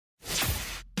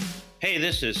Hey,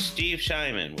 this is Steve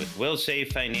Shyman with Will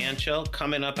Save Financial.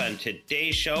 Coming up on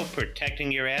today's show,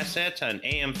 Protecting Your Assets on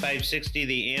AM 560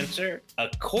 The Answer.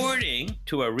 According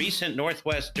to a recent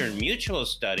Northwestern Mutual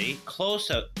study,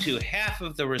 close up to half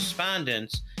of the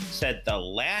respondents said the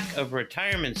lack of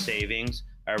retirement savings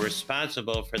are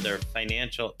responsible for their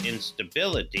financial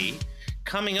instability.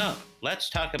 Coming up,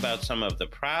 let's talk about some of the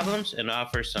problems and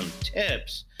offer some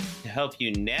tips to help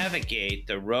you navigate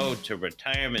the road to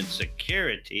retirement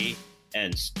security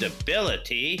and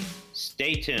stability.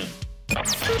 Stay tuned.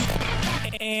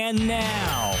 And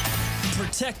now,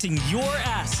 Protecting Your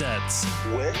Assets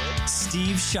with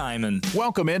Steve Shyman.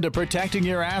 Welcome into Protecting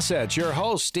Your Assets. Your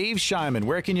host, Steve Shyman.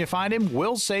 Where can you find him?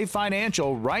 Will Save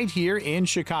Financial right here in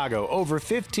Chicago. Over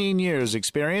 15 years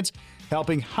experience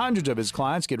helping hundreds of his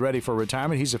clients get ready for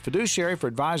retirement. He's a fiduciary for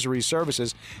advisory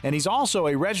services, and he's also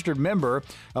a registered member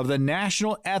of the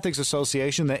National Ethics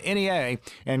Association, the NEA,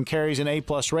 and carries an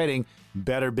A-plus rating,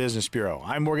 Better Business Bureau.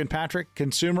 I'm Morgan Patrick,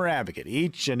 consumer advocate.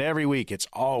 Each and every week, it's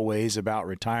always about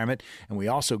retirement, and we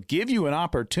also give you an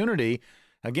opportunity,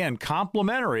 again,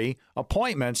 complimentary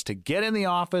appointments to get in the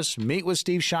office, meet with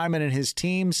Steve Shyman and his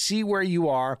team, see where you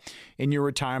are in your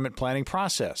retirement planning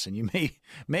process. And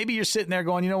maybe you're sitting there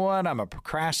going, you know what, I'm a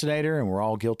procrastinator, and we're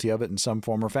all guilty of it in some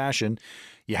form or fashion.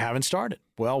 You haven't started.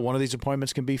 Well, one of these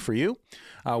appointments can be for you.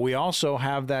 We also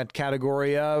have that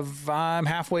category of I'm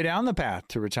halfway down the path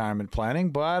to retirement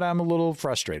planning, but I'm a little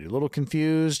frustrated, a little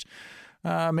confused,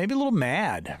 maybe a little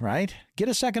mad, right? Get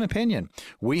a second opinion.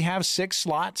 We have 6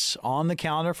 slots on the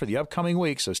calendar for the upcoming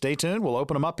week, so stay tuned. We'll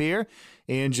open them up here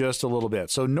in just a little bit.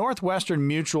 So Northwestern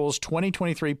Mutual's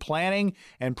 2023 Planning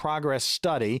and Progress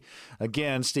Study,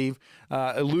 again, Steve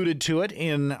alluded to it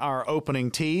in our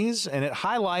opening tease, and it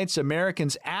highlights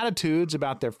Americans' attitudes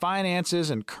about their finances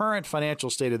and current financial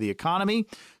state of the economy.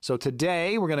 So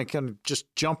today, we're going to kind of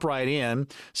just jump right in.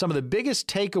 Some of the biggest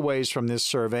takeaways from this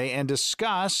survey and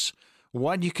discuss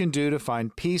what you can do to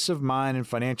find peace of mind and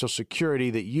financial security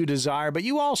that you desire, but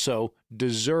you also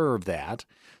deserve that.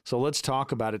 So let's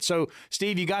talk about it. So,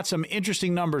 Steve, you got some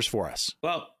interesting numbers for us.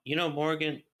 Well, you know,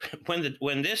 Morgan,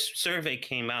 when this survey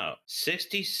came out,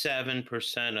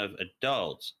 67% of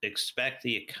adults expect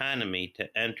the economy to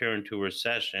enter into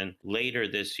recession later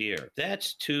this year.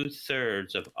 That's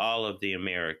 2/3 of all of the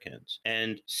Americans.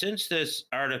 And since this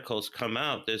article's come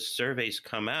out, this survey's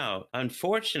come out,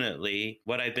 unfortunately,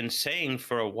 what I've been saying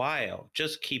for a while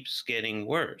just keeps getting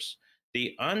worse.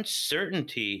 The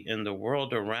uncertainty in the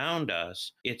world around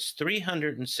us, it's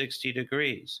 360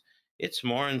 degrees. It's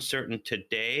more uncertain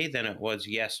today than it was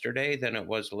yesterday, than it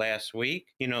was last week.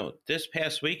 You know, this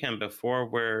past weekend before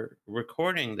we're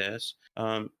recording this,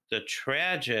 the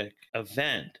tragic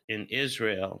event in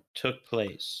Israel took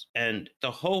place, and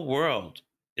the whole world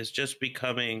is just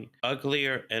becoming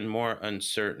uglier and more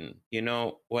uncertain. You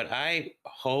know, what I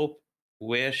hope,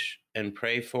 wish, and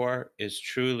pray for is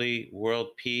truly world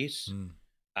peace.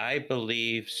 I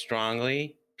believe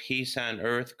strongly peace on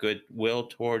earth, goodwill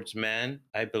towards men.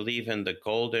 I believe in the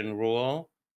golden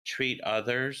rule: treat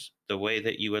others the way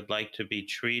that you would like to be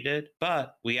treated.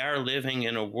 But we are living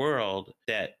in a world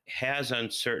that has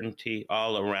uncertainty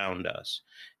all around us.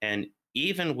 And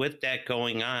even with that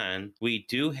going on, we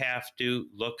do have to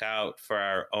look out for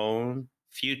our own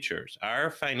futures.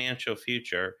 Our financial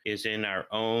future is in our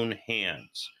own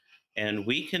hands. And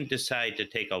we can decide to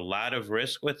take a lot of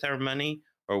risk with our money,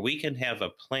 or we can have a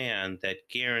plan that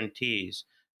guarantees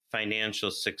financial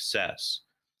success.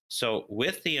 So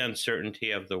with the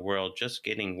uncertainty of the world just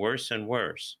getting worse and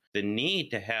worse, the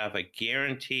need to have a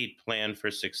guaranteed plan for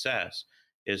success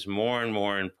is more and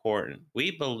more important.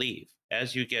 We believe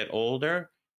as you get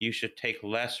older, you should take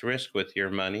less risk with your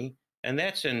money, and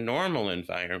that's in normal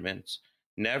environments.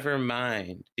 Never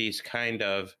mind these kind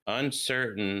of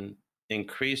uncertain,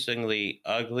 increasingly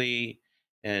ugly,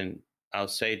 and I'll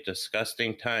say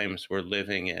disgusting times we're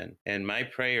living in. And my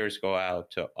prayers go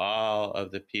out to all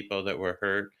of the people that were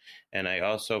hurt. And I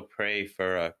also pray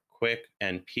for a quick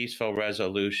and peaceful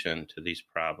resolution to these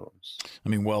problems. I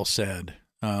mean, well said.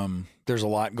 There's a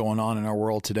lot going on in our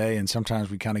world today, and sometimes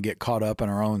we kind of get caught up in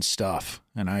our own stuff,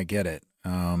 and I get it.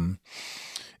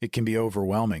 It can be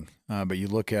overwhelming, but you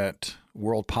look at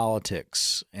world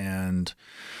politics and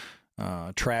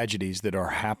tragedies that are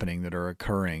happening, that are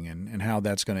occurring, and how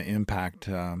that's going to impact,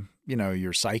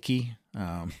 your psyche,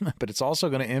 but it's also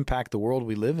going to impact the world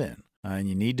we live in. And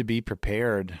you need to be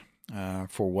prepared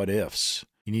for what ifs.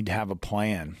 You need to have a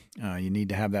plan. You need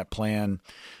to have that plan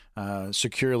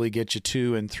securely get you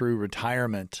to and through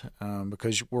retirement,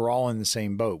 because we're all in the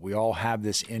same boat. We all have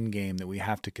this end game that we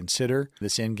have to consider,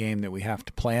 this end game that we have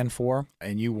to plan for,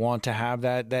 and you want to have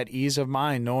that ease of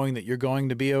mind knowing that you're going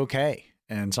to be okay.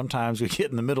 And sometimes we get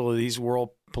in the middle of these world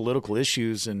political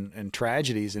issues and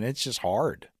tragedies, and it's just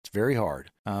hard. It's very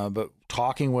hard. But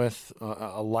talking with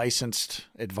a licensed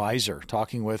advisor,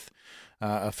 talking with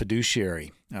a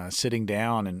fiduciary, sitting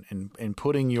down and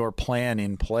putting your plan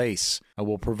in place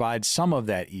will provide some of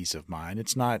that ease of mind.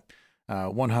 It's not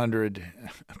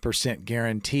 100%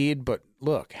 guaranteed, but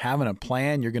look, having a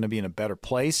plan, you're going to be in a better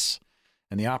place,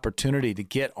 and the opportunity to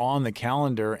get on the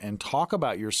calendar and talk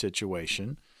about your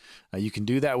situation. You can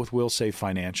do that with Will Save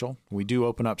Financial. We do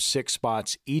open up 6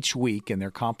 spots each week, and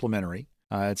they're complimentary.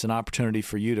 It's an opportunity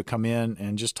for you to come in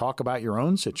and just talk about your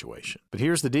own situation. But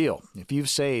here's the deal. If you've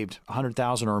saved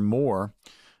 $100,000 or more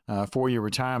for your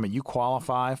retirement, you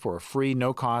qualify for a free,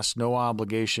 no-cost, no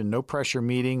obligation, no pressure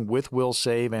meeting with Will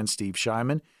Save and Steve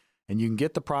Shyman. And you can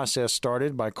get the process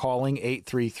started by calling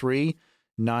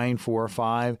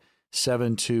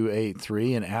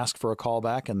 833-945-7283 and ask for a call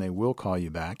back, and they will call you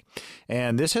back.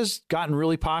 And this has gotten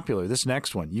really popular, this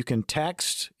next one. You can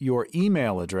text your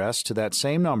email address to that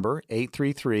same number,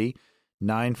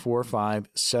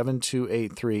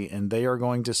 833-945-7283, and they are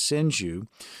going to send you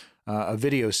a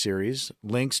video series,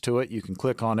 links to it. You can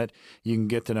click on it. You can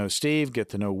get to know Steve, get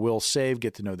to know Will Save,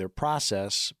 get to know their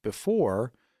process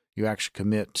before you actually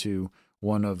commit to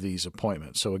one of these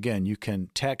appointments. So again, you can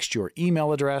text your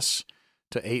email address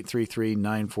to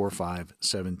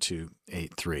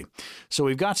 833-945-7283. So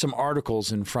we've got some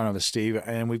articles in front of us, Steve,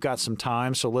 and we've got some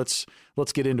time, so let's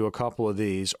get into a couple of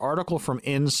these. Article from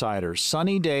Insider: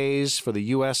 sunny days for the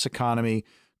U.S. economy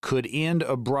could end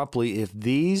abruptly if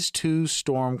these 2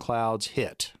 storm clouds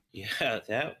hit. Yeah,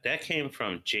 that came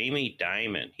from Jamie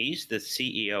Dimon. He's the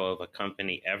CEO of a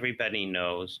company everybody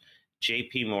knows,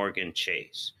 JP Morgan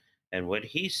Chase. And what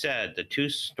he said, the 2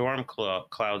 storm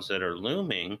clouds that are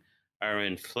looming are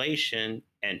inflation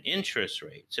and interest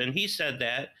rates. And he said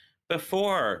that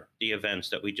before the events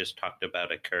that we just talked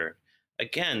about occurred.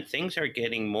 Again, things are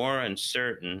getting more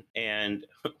uncertain, and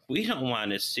we don't want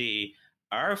to see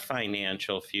our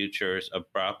financial futures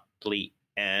abruptly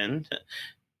end,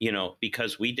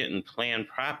 because we didn't plan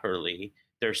properly.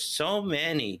 There's so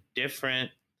many different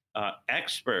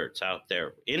experts out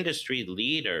there, industry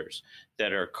leaders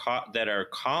that are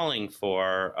calling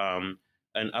for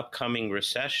an upcoming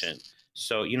recession.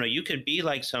 So, you could be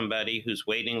like somebody who's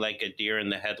waiting like a deer in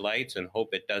the headlights and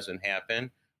hope it doesn't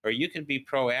happen, or you could be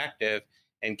proactive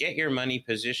and get your money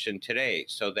positioned today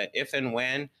so that if and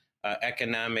when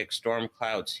economic storm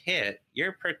clouds hit,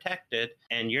 you're protected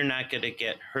and you're not going to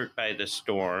get hurt by the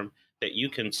storm, that you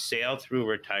can sail through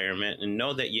retirement and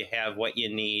know that you have what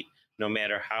you need no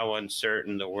matter how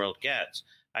uncertain the world gets.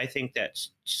 I think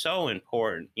that's so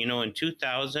important. In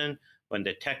 2000, when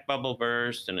the tech bubble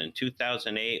burst, and in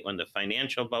 2008, when the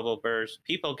financial bubble burst,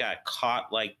 people got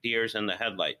caught like deers in the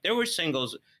headlight. There were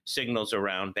signals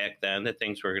around back then that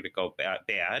things were going to go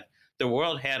bad. The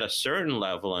world had a certain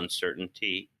level of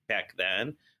uncertainty back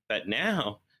then, but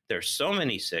now there's so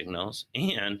many signals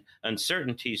and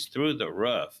uncertainties through the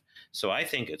roof. So I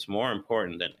think it's more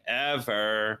important than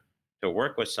ever to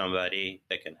work with somebody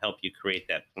that can help you create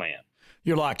that plan.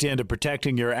 You're locked into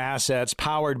Protecting Your Assets,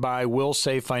 powered by Will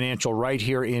Save Financial right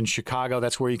here in Chicago.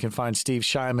 That's where you can find Steve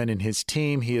Shyman and his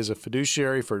team. He is a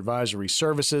fiduciary for advisory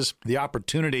services. The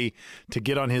opportunity to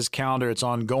get on his calendar, it's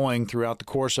ongoing throughout the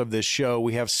course of this show.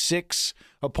 We have 6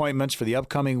 appointments for the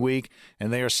upcoming week,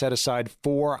 and they are set aside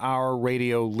for our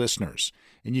radio listeners.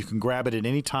 And you can grab it at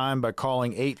any time by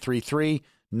calling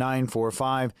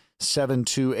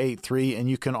 833-945-7283. And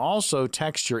you can also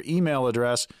text your email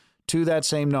address to that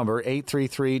same number,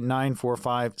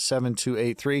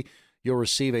 833-945-7283. You'll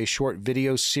receive a short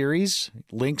video series,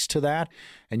 links to that,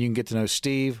 and you can get to know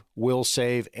Steve, Will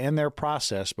Save, and their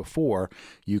process before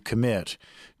you commit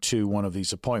to one of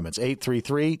these appointments.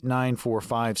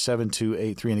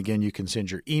 833-945-7283. And again, you can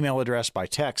send your email address by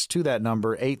text to that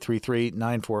number,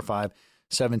 833-945-7283,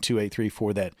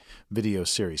 for that video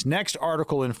series. Next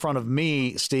article in front of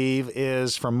me, Steve,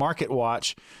 is from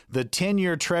MarketWatch. The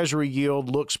 10-year Treasury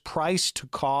yield looks priced to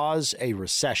cause a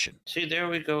recession. See, there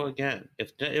we go again.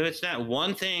 If it's not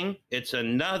one thing, it's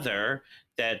another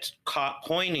that's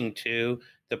pointing to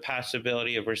the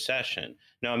possibility of recession.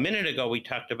 Now, a minute ago, we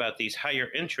talked about these higher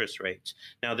interest rates.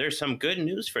 Now, there's some good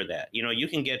news for that. You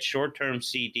can get short-term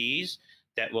CDs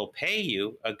that will pay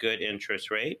you a good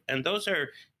interest rate, and those are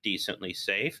decently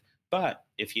safe. But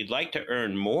if you'd like to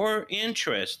earn more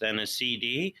interest than a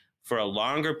CD for a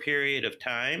longer period of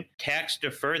time, tax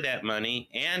defer that money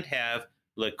and have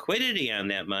liquidity on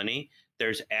that money,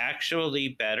 there's actually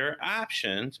better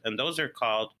options, and those are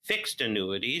called fixed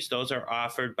annuities. Those are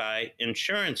offered by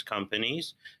insurance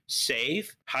companies,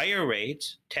 safe, higher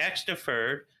rates, tax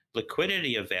deferred,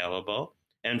 liquidity available.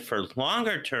 And for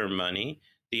longer term money,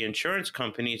 the insurance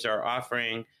companies are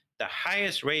offering the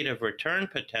highest rate of return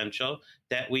potential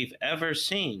that we've ever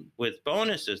seen, with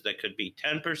bonuses that could be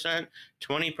 10%,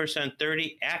 20%,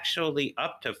 30%, actually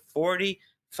up to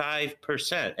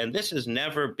 45%. And this has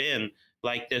never been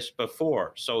like this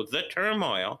before. So the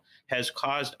turmoil has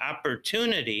caused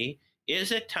opportunity.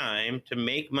 Is it time to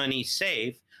make money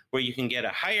safe where you can get a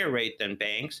higher rate than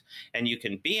banks and you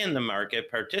can be in the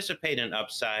market, participate in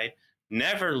upside,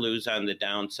 never lose on the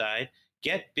downside,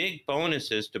 get big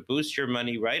bonuses to boost your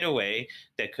money right away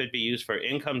that could be used for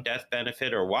income, death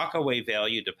benefit, or walk-away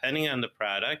value, depending on the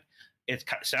product? It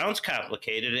sounds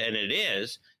complicated, and it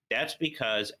is. That's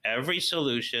because every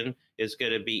solution is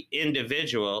going to be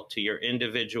individual to your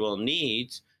individual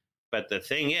needs. But the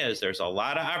thing is, there's a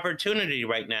lot of opportunity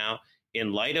right now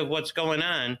in light of what's going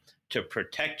on to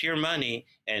protect your money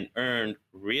and earn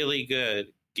really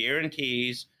good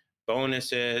guarantees,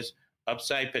 bonuses,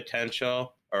 upside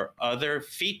potential, or other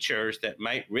features that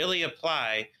might really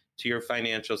apply to your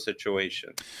financial situation.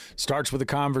 Starts with a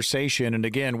conversation. And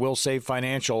again, Will Save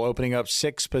Financial opening up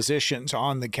 6 positions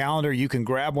on the calendar. You can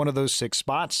grab one of those 6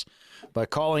 spots by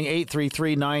calling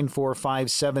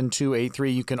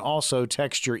 833-945-7283. You can also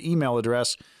text your email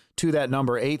address to that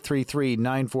number,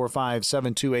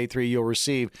 833-945-7283. You'll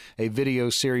receive a video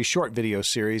series, short video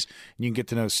series, and you can get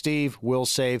to know Steve, Will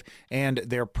Save, and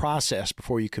their process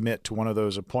before you commit to one of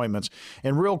those appointments.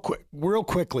 And real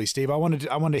quickly, Steve, I wanted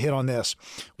to hit on this.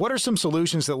 What are some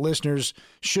solutions that listeners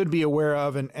should be aware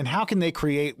of, and how can they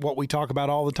create what we talk about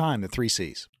all the time, the 3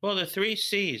 C's? Well, the 3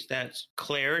 C's, that's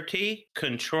clarity,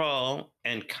 control,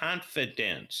 and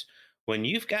confidence. When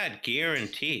you've got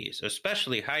guarantees,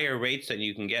 especially higher rates than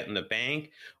you can get in the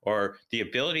bank, or the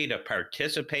ability to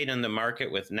participate in the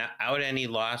market without any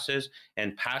losses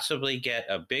and possibly get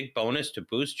a big bonus to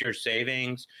boost your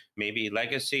savings, maybe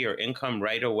legacy or income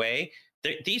right away,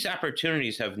 these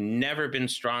opportunities have never been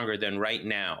stronger than right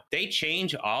now. They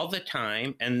change all the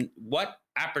time, and what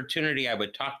opportunity I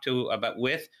would talk to about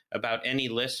any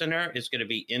listener is going to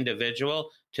be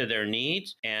individual to their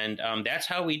needs. And that's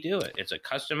how we do it. It's a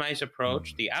customized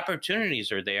approach. The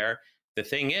opportunities are there. The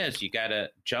thing is, you got to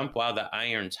jump while the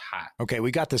iron's hot. Okay,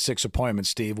 we got the 6 appointments,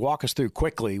 Steve. Walk us through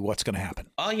quickly what's going to happen.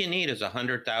 All you need is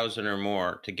 100,000 or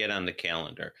more to get on the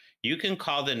calendar. You can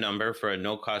call the number for a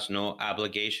no-cost, no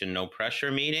obligation, no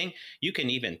pressure meeting. You can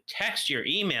even text your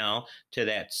email to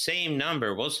that same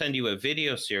number. We'll send you a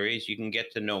video series. You can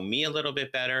get to know me a little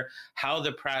bit better, how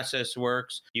the process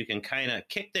works. You can kind of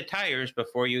kick the tires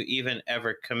before you even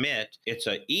ever commit. It's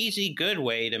an easy, good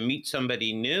way to meet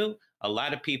somebody new. A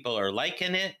lot of people are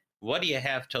liking it. What do you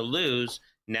have to lose?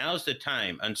 Now's the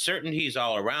time. Uncertainty is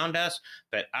all around us,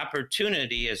 but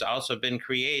opportunity has also been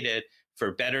created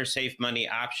for better safe money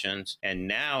options. And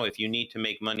now, if you need to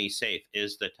make money safe,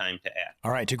 is the time to act.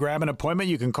 All right. To grab an appointment,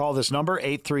 you can call this number,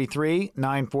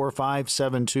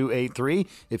 833-945-7283.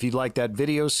 If you'd like that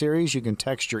video series, you can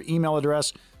text your email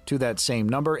address to that same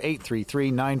number,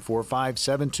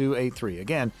 833-945-7283.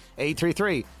 Again,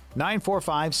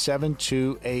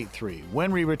 833-945-7283.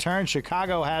 When we return,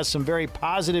 Chicago has some very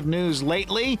positive news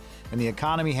lately, and the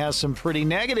economy has some pretty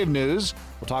negative news.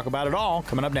 We'll talk about it all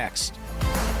coming up next.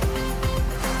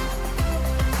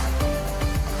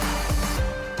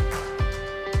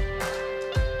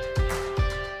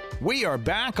 We are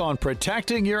back on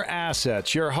Protecting Your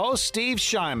Assets. Your host, Steve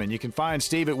Shyman. You can find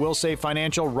Steve at Will Save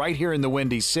Financial right here in the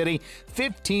Windy City.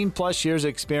 15-plus years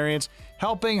experience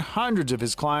helping hundreds of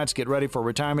his clients get ready for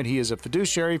retirement. He is a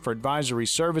fiduciary for advisory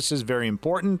services, very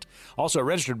important. Also a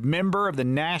registered member of the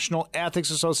National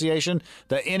Ethics Association,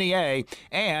 the NEA,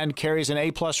 and carries an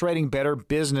A-plus rating, Better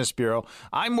Business Bureau.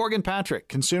 I'm Morgan Patrick,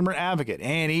 consumer advocate,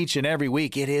 and each and every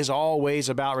week it is always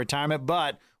about retirement,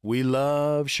 but we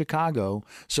love Chicago.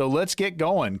 So let's get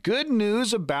going. Good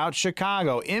news about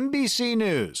Chicago. NBC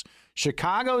News.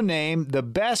 Chicago named the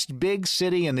best big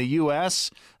city in the U.S.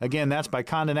 Again, that's by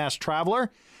Condé Nast Traveler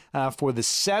for the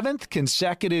 7th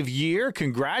consecutive year.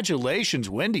 Congratulations,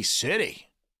 Windy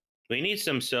City. We need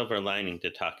some silver lining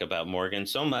to talk about, Morgan.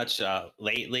 So much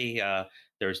lately,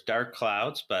 there's dark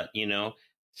clouds, but,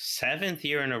 7th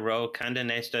year in a row, Condé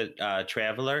Nast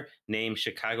Traveler named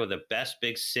Chicago the best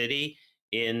big city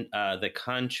in the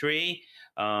country.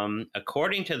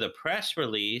 According to the press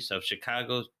release of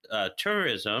Chicago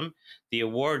tourism, the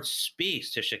award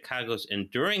speaks to Chicago's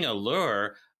enduring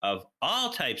allure of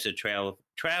all types of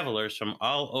travelers from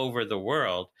all over the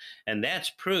world. And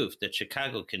that's proof that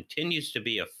Chicago continues to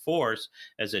be a force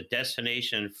as a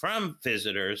destination from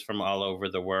visitors from all over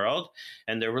the world.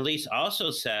 And the release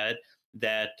also said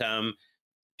that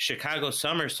Chicago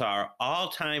summer saw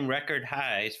all-time record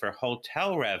highs for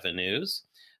hotel revenues,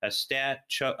 a stat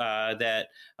that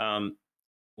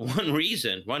one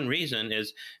reason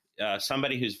is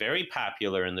somebody who's very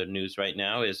popular in the news right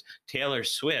now is Taylor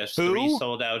Swift's 3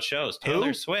 sold-out shows.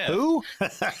 Taylor Swift. Who?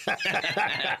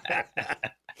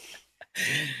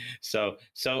 So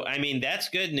I mean, that's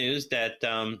good news that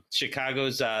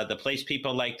Chicago's the place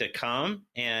people like to come,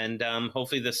 and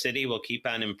hopefully the city will keep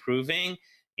on improving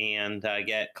and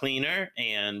get cleaner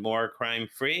and more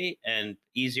crime-free and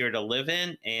easier to live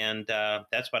in. And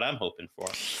that's what I'm hoping for.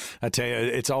 I tell you,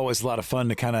 it's always a lot of fun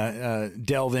to kind of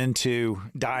dive into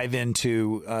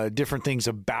different things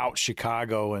about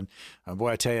Chicago. And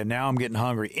boy, I tell you, now I'm getting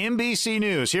hungry. NBC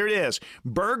News, here it is.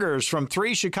 Burgers from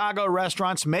 3 Chicago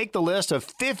restaurants make the list of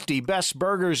 50 best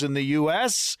burgers in the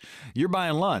U.S. You're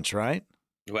buying lunch, right?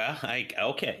 Well,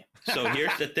 okay. So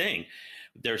here's the thing.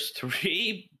 There's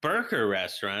 3 burger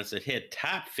restaurants that hit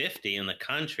top 50 in the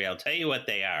country. I'll tell you what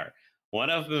they are. One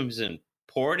of them is in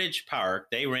Portage Park.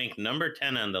 They rank number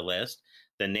 10 on the list.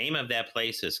 The name of that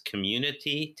place is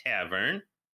Community Tavern.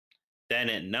 Then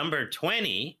at number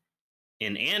 20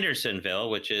 in Andersonville,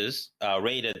 which is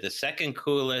rated the second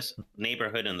coolest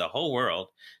neighborhood in the whole world.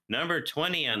 Number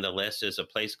 20 on the list is a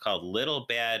place called Little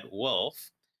Bad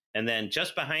Wolf. And then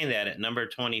just behind that at number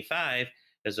 25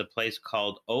 is a place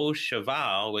called Au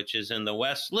Cheval, which is in the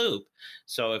West Loop.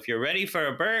 So if you're ready for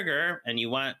a burger and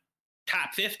you want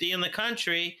top 50 in the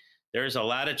country, there's a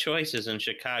lot of choices in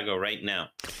Chicago right now.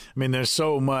 I mean, there's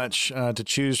so much to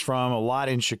choose from, a lot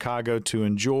in Chicago to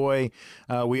enjoy.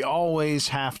 We always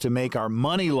have to make our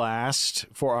money last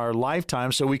for our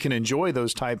lifetime so we can enjoy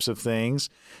those types of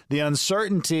things. The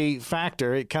uncertainty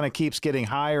factor, it kind of keeps getting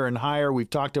higher and higher. We've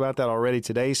talked about that already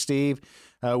today, Steve.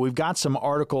 We've got some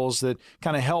articles that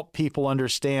kind of help people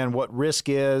understand what risk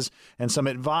is and some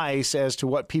advice as to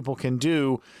what people can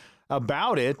do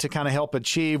about it to kind of help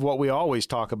achieve what we always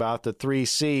talk about, the 3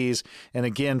 C's. And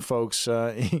again, folks,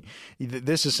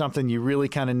 this is something you really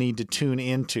kind of need to tune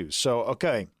into. So,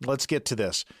 okay, let's get to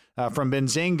this. From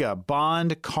Benzinga,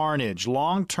 bond carnage,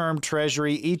 long-term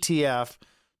treasury ETF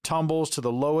tumbles to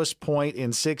the lowest point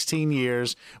in 16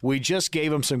 years. We just gave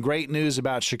them some great news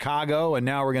about Chicago, and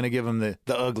now we're going to give them the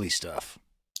ugly stuff.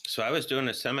 So I was doing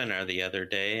a seminar the other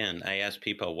day, and I asked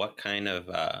people what kind of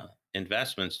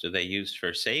investments do they use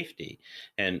for safety?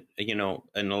 And, you know,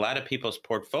 in a lot of people's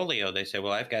portfolio, they say,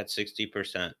 well, I've got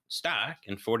 60% stock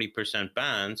and 40%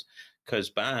 bonds because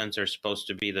bonds are supposed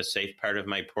to be the safe part of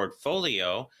my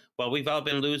portfolio. Well, we've all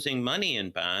been losing money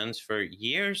in bonds for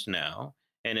years now.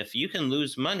 And if you can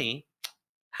lose money,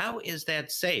 how is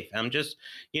that safe? I'm just,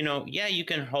 you know, yeah, you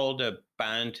can hold a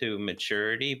bond to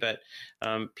maturity, but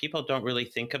people don't really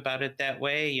think about it that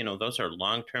way. You know, those are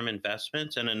long-term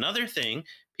investments. And another thing,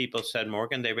 people said,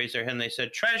 Morgan, they raised their hand, they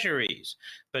said treasuries.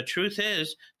 But truth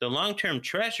is, the long-term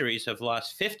treasuries have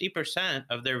lost 50%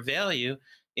 of their value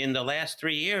in the last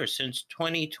 3 years since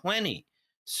 2020.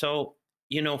 So,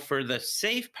 you know, for the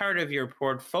safe part of your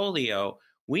portfolio,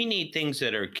 we need things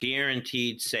that are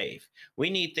guaranteed safe. We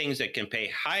need things that can pay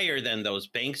higher than those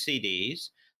bank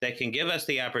CDs, that can give us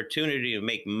the opportunity to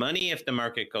make money if the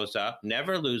market goes up,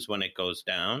 never lose when it goes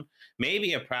down,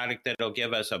 maybe a product that'll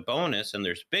give us a bonus, and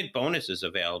there's big bonuses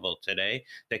available today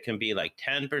that can be like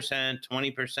 10%,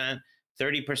 20%,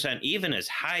 30%, even as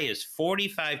high as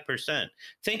 45%.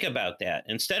 Think about that.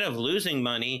 Instead of losing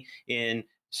money in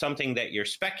something that you're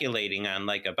speculating on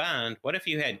like a bond, what if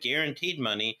you had guaranteed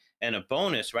money and a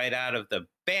bonus right out of the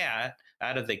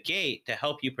gate to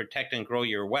help you protect and grow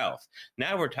your wealth?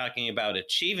 Now we're talking about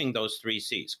achieving those 3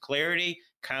 C's: clarity,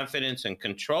 confidence, and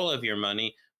control of your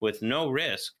money with no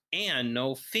risk and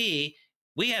no fee.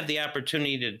 We have the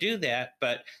opportunity to do that,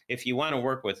 but if you want to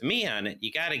work with me on it,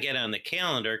 you got to get on the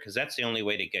calendar because that's the only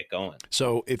way to get going.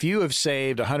 So if you have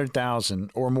saved $100,000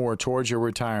 or more towards your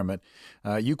retirement,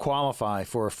 you qualify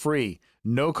for a free,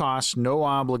 no cost, no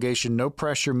obligation, no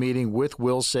pressure meeting with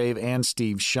Will Save and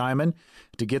Steve Shyman.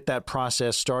 To get that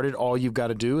process started, all you've got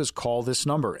to do is call this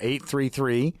number,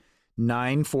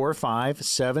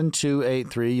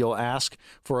 833-945-7283. You'll ask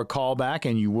for a call back,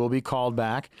 and you will be called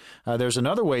back. There's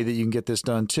another way that you can get this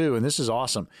done, too, and this is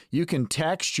awesome. You can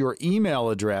text your email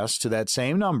address to that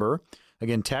same number.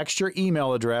 Again, text your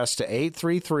email address to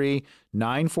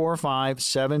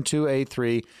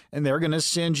 833-945-7283, and they're going to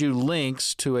send you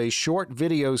links to a short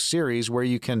video series where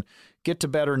you can get to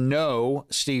better know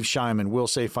Steve Shyman, Will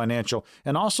Save Financial,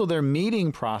 and also their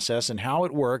meeting process and how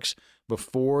it works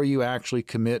before you actually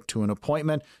commit to an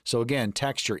appointment. So again,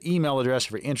 text your email address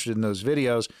if you're interested in those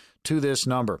videos to this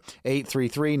number,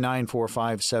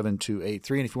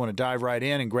 833-945-7283. And if you want to dive right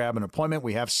in and grab an appointment,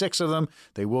 we have 6 of them.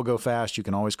 They will go fast. You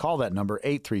can always call that number,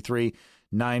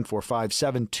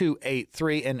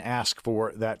 833-945-7283, and ask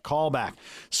for that call back.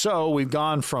 So we've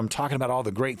gone from talking about all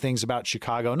the great things about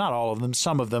Chicago, not all of them,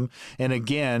 some of them, and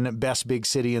again, best big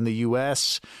city in the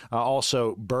U.S.,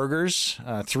 also burgers,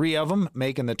 3 of them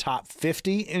making the top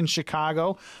 50 in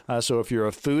Chicago. So if you're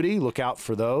a foodie, look out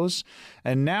for those.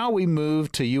 And now we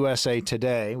move to USA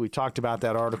Today. We talked about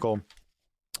that article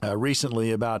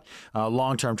recently about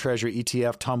long-term Treasury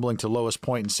ETF tumbling to lowest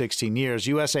point in 16 years.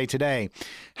 USA Today,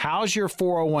 how's your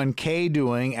 401k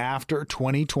doing after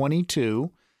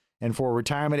 2022? And for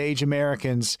retirement age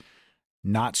Americans,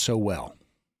 not so well.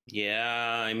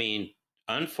 Yeah, I mean,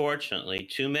 unfortunately,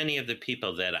 too many of the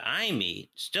people that I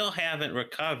meet still haven't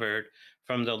recovered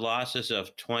from the losses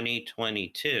of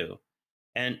 2022.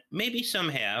 And maybe some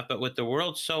have, but with the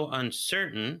world so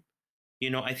uncertain,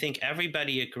 I think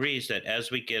everybody agrees that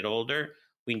as we get older,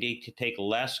 we need to take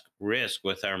less risk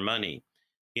with our money.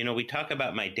 We talk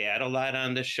about my dad a lot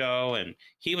on the show, and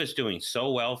he was doing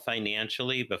so well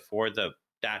financially before the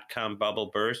dot-com bubble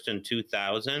burst in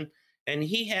 2000. And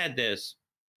he had this,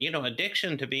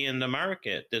 addiction to be in the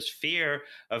market, this fear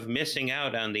of missing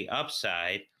out on the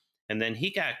upside. And then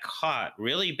he got caught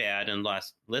really bad and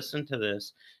lost, listen to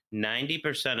this,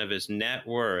 90% of his net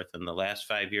worth in the last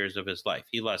 5 years of his life.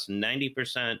 He lost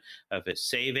 90% of his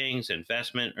savings,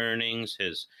 investment earnings,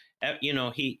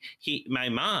 my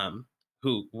mom,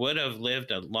 who would have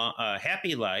lived a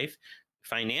happy life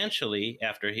financially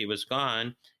after he was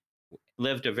gone,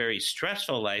 lived a very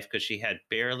stressful life because she had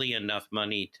barely enough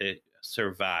money to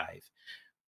survive.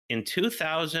 In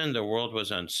 2000, the world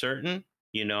was uncertain,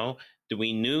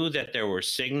 We knew that there were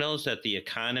signals that the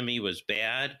economy was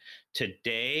bad.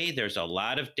 Today, there's a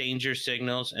lot of danger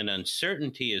signals and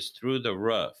uncertainty is through the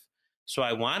roof. So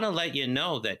I want to let you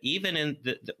know that even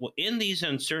in these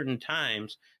uncertain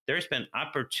times, there's been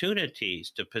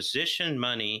opportunities to position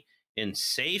money in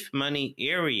safe money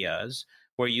areas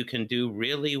where you can do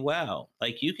really well.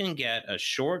 Like you can get a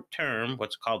short-term,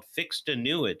 what's called fixed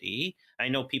annuity. I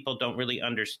know people don't really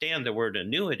understand the word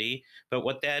annuity, but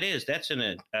what that is, that's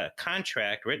a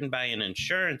contract written by an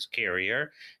insurance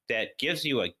carrier that gives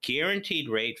you a guaranteed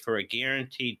rate for a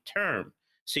guaranteed term.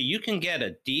 So you can get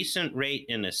a decent rate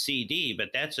in a CD, but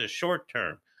that's a short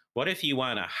term. What if you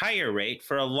want a higher rate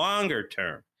for a longer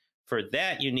term? For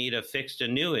that, you need a fixed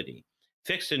annuity.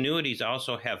 Fixed annuities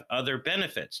also have other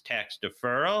benefits, tax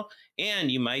deferral, and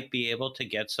you might be able to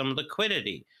get some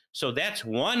liquidity. So that's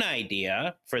one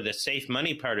idea for the safe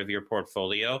money part of your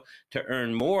portfolio to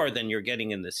earn more than you're getting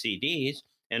in the CDs.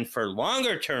 And for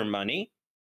longer term money,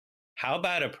 how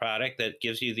about a product that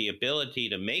gives you the ability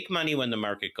to make money when the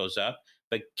market goes up,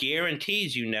 but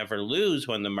guarantees you never lose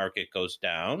when the market goes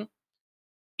down?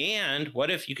 And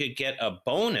what if you could get a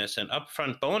bonus, an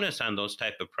upfront bonus on those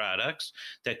type of products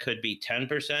that could be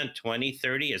 10%, 20,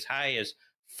 30, as high as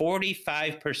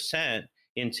 45%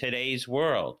 in today's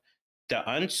world? The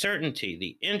uncertainty,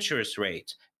 the interest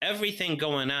rates, everything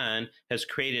going on has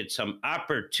created some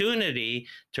opportunity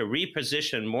to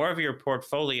reposition more of your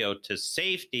portfolio to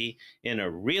safety in a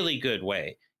really good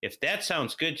way. If that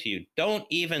sounds good to you, don't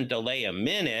even delay a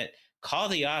minute. Call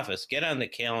the office. Get on the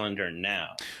calendar now.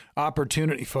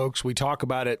 Opportunity, folks. We talk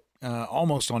about it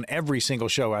almost on every single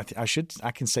show.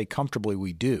 I can say comfortably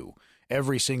we do.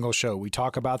 Every single show, we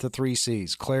talk about the 3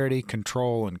 C's: clarity,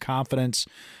 control, and confidence.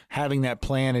 Having that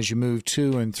plan as you move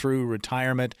to and through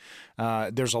retirement.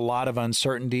 There's a lot of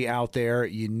uncertainty out there.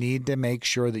 You need to make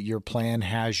sure that your plan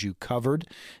has you covered.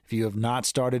 If you have not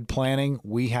started planning,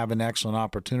 we have an excellent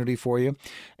opportunity for you.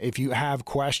 If you have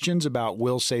questions about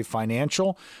Will Save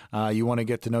Financial, you want to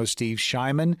get to know Steve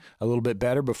Shyman a little bit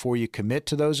better before you commit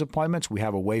to those appointments, we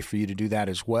have a way for you to do that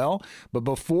as well. But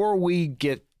before we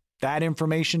get that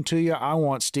information to you, I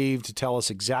want Steve to tell us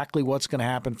exactly what's going to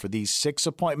happen for these 6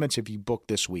 appointments if you book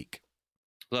this week.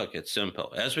 Look, it's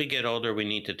simple. As we get older, we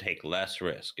need to take less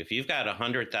risk. If you've got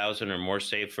 $100,000 or more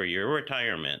saved for your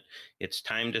retirement, it's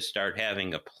time to start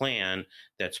having a plan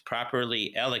that's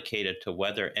properly allocated to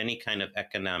weather any kind of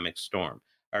economic storm.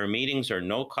 Our meetings are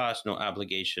no cost, no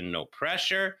obligation, no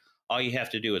pressure. All you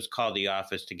have to do is call the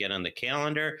office to get on the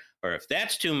calendar, or if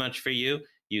that's too much for you,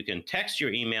 you can text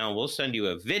your email. We'll send you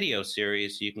a video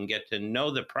series so you can get to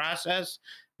know the process,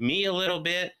 me a little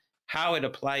bit, how it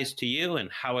applies to you, and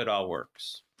how it all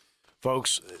works.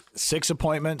 Folks, 6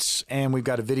 appointments, and we've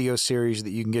got a video series that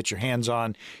you can get your hands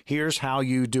on. Here's how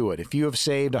you do it. If you have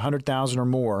saved $100,000 or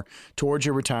more towards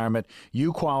your retirement,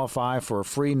 you qualify for a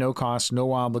free, no-cost,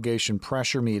 no-obligation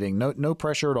pressure meeting. No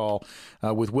pressure at all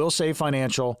with Will Save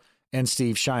Financial and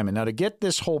Steve Shyman. Now, to get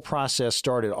this whole process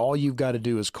started, all you've got to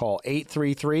do is call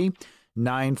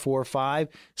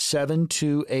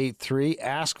 833-945-7283.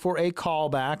 Ask for a call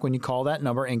back when you call that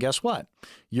number, and guess what?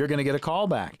 You're going to get a call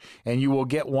back, and you will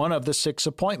get one of the 6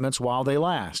 appointments while they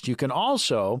last. You can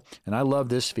also, and I love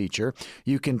this feature,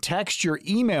 you can text your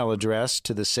email address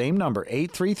to the same number,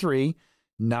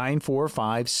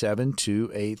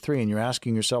 833-945-7283. And you're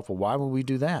asking yourself, well, why would we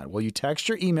do that? Well, you text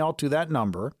your email to that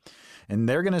number, and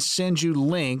they're going to send you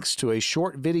links to a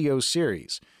short video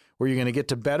series where you're going to get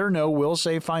to better know Will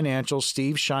Save Financial,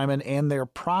 Steve Shyman, and their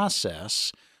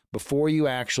process before you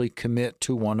actually commit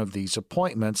to one of these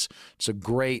appointments. It's a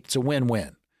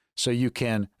win-win. So you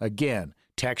can, again,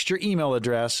 text your email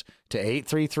address to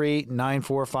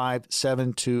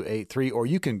 833-945-7283, or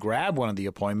you can grab one of the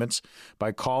appointments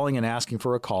by calling and asking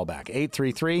for a callback,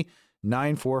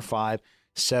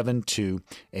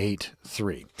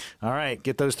 833-945-7283. All right,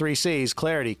 get those 3 C's: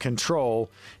 clarity, control,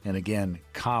 and again,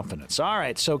 confidence. All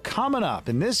right, so coming up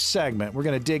in this segment, we're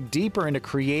going to dig deeper into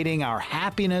creating our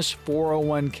happiness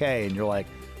 401k. And you're like,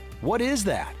 what is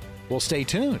that? Well, stay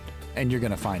tuned, and you're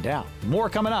going to find out. More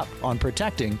coming up on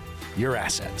Protecting Your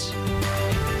Assets.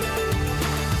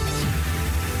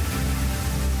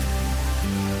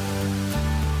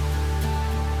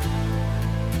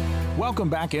 Welcome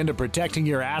back into Protecting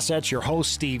Your Assets. Your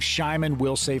host, Steve Shyman,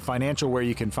 Will Save Financial, where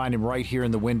you can find him right here in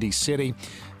the Windy City.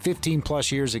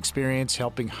 15-plus years experience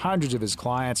helping hundreds of his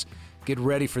clients get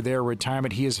ready for their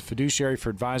retirement. He is a fiduciary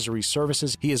for advisory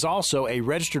services. He is also a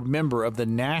registered member of the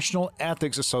National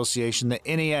Ethics Association, the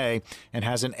NEA, and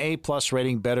has an A-plus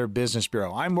rating Better Business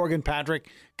Bureau. I'm Morgan Patrick,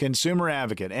 consumer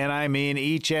advocate, and I mean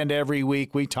each and every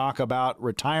week we talk about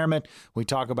retirement. We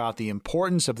talk about the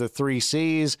importance of the 3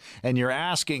 C's, and you're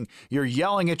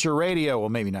yelling at your radio. Well,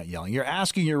 maybe not yelling. You're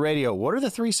asking your radio, what are the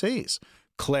 3 C's?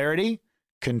 Clarity,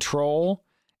 control,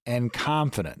 and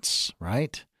confidence,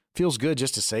 right? Feels good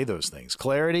just to say those things.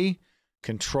 Clarity,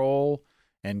 control,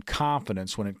 and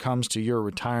confidence when it comes to your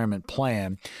retirement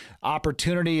plan.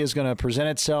 Opportunity is going to present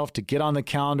itself to get on the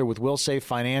calendar with Will Save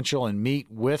Financial and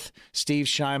meet with Steve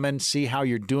Shyman, see how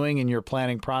you're doing in your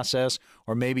planning process,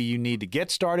 or maybe you need to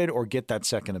get started or get that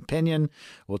second opinion.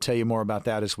 We'll tell you more about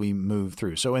that as we move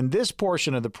through. So in this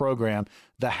portion of the program,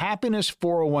 the Happiness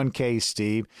 401k,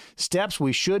 Steve, steps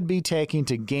we should be taking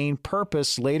to gain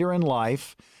purpose later in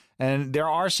life. And there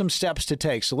are some steps to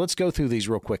take. So let's go through these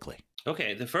real quickly.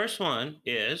 Okay, the first one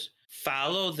is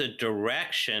follow the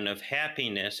direction of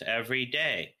happiness every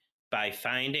day by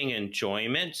finding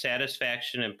enjoyment,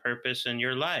 satisfaction, and purpose in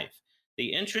your life.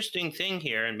 The interesting thing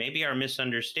here, and maybe our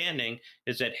misunderstanding,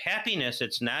 is that happiness,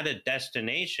 it's not a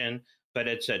destination, but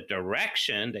it's a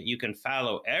direction that you can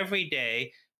follow every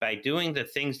day by doing the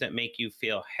things that make you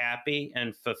feel happy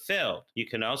and fulfilled. You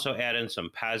can also add in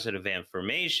some positive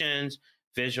affirmations,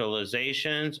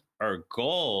 visualizations, or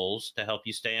goals to help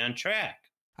you stay on track.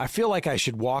 I feel like I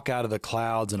should walk out of the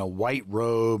clouds in a white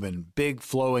robe and big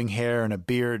flowing hair and a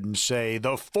beard and say,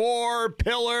 the 4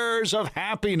 pillars of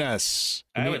happiness.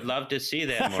 I would love to see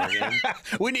that, Morgan.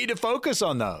 We need to focus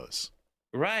on those.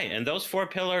 Right. And those 4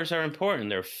 pillars are important.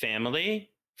 They're family,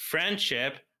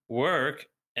 friendship, work,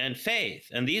 and faith.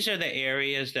 And these are the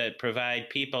areas that provide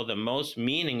people the most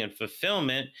meaning and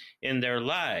fulfillment in their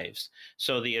lives.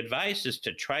 So the advice is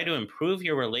to try to improve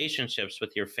your relationships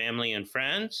with your family and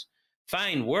friends,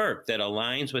 find work that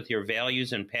aligns with your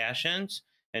values and passions,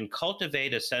 and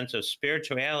cultivate a sense of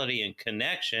spirituality and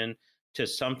connection to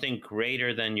something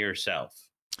greater than yourself.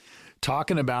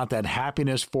 Talking about that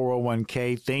Happiness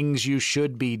 401k, things you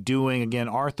should be doing. Again,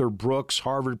 Arthur Brooks,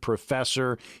 Harvard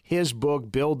professor, his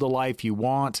book, Build the Life You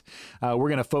Want. We're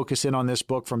going to focus in on this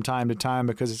book from time to time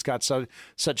because it's got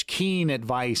such keen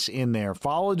advice in there.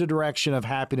 Follow the direction of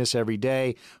happiness every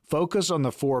day. Focus on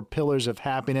the 4 pillars of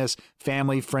happiness: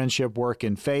 family, friendship, work,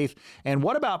 and faith. And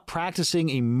what about practicing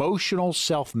emotional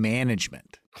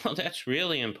self-management? Well, that's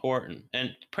really important.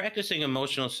 And practicing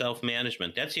emotional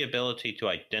self-management, that's the ability to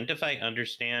identify,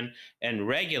 understand, and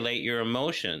regulate your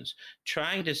emotions,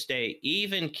 trying to stay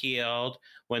even-keeled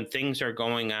when things are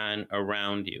going on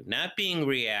around you. Not being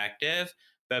reactive,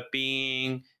 but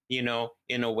being, in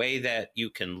a way that you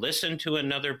can listen to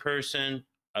another person,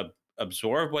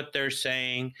 absorb what they're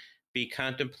saying, be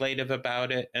contemplative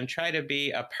about it, and try to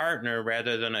be a partner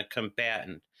rather than a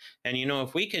combatant. And,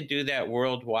 if we could do that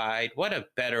worldwide, what a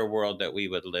better world that we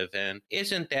would live in.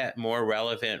 Isn't that more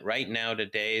relevant right now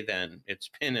today than it's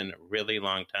been in a really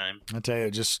long time? I tell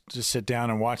you, just sit down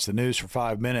and watch the news for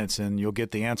 5 minutes and you'll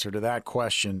get the answer to that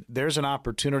question. There's an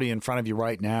opportunity in front of you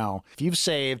right now. If you've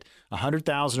saved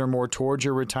 $100,000 or more towards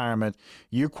your retirement,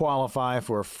 you qualify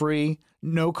for a free,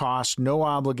 no cost, no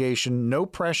obligation, no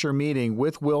pressure meeting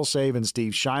with Will Save and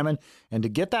Steve Shyman. And to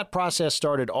get that process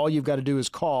started, all you've got to do is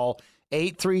call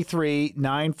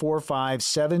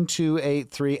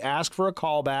 833-945-7283. Ask for a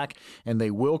call back, and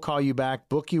they will call you back,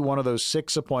 book you one of those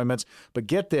 6 appointments. But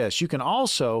get this, you can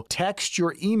also text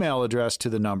your email address to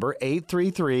the number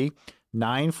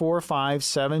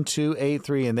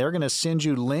 833-945-7283, and they're going to send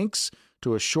you links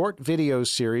to a short video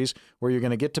series where you're going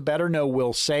to get to better know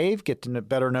Will Save, get to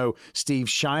better know Steve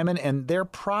Shyman and their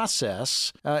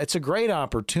process. It's a great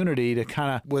opportunity to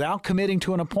kind of, without committing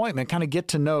to an appointment, kind of get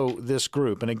to know this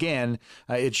group. And again,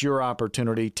 it's your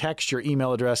opportunity. Text your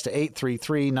email address to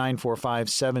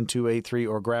 833-945-7283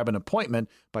 or grab an appointment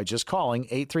by just calling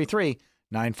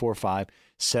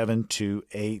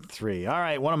 833-945-7283. All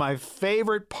right, one of my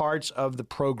favorite parts of the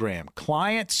program,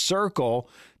 Client Circle.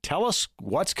 Tell us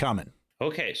what's coming.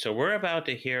 Okay, so we're about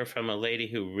to hear from a lady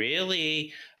who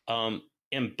really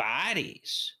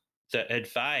embodies the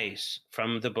advice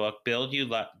from the book, Build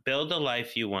the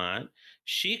Life You Want.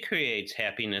 She creates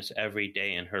happiness every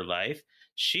day in her life.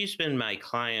 She's been my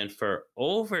client for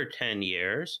over 10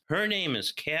 years. Her name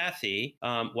is Kathy.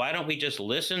 Why don't we just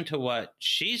listen to what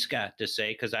she's got to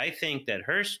say? Because I think that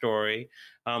her story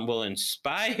will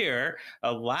inspire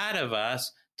a lot of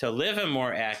us to live a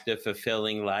more active,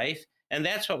 fulfilling life. And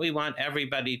that's what we want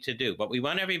everybody to do. What we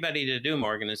want everybody to do,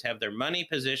 Morgan, is have their money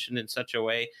positioned in such a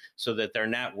way so that they're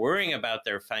not worrying about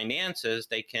their finances.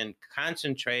 They can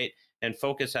concentrate and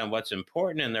focus on what's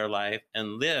important in their life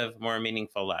and live more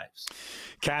meaningful lives.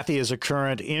 Kathy is a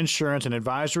current insurance and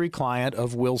advisory client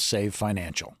of Will Save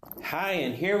Financial. Hi,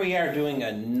 and here we are doing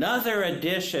another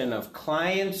edition of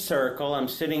Client Circle. I'm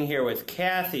sitting here with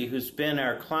Kathy, who's been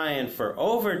our client for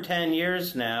over 10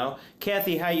 years now.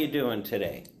 Kathy, how you doing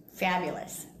today?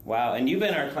 Fabulous. Wow, and you've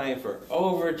been our client for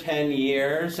over 10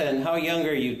 years, and how young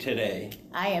are you today?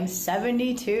 I am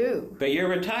 72. But you're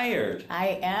retired.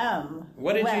 I am.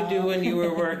 What did you do when you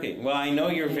were working? Well, I know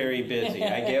you're very busy.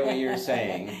 I get what you're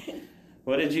saying.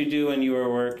 What did you do when you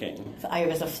were working? I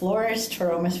was a florist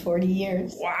for almost 40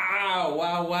 years.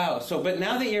 Wow. So, but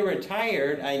now that you're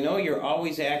retired, I know you're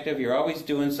always active, you're always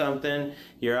doing something,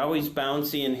 you're always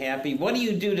bouncy and happy. What do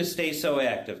you do to stay so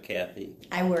active, Kathy?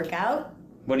 I work out.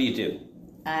 What do you do?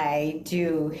 I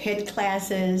do HIIT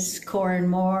classes, core and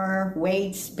more,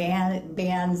 weights,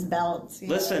 bands, belts.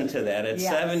 Listen to that. At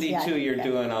 72, you're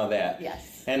doing all that. Yes.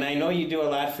 And I know you do a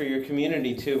lot for your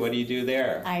community, too. What do you do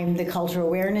there? I'm the Cultural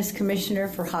Awareness Commissioner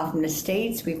for Hoffman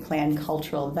Estates. We plan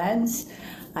cultural events.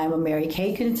 I'm a Mary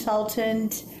Kay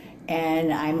consultant,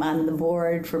 and I'm on the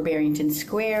board for Barrington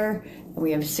Square.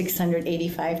 We have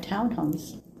 685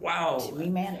 townhomes. Wow. We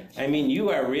manage. I mean, you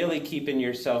are really keeping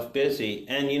yourself busy.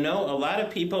 And a lot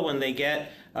of people, when they get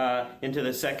into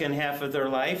the second half of their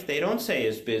life, they don't stay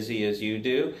as busy as you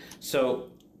do. So,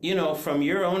 from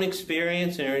your own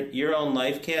experience and your own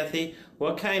life, Kathy,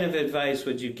 what kind of advice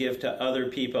would you give to other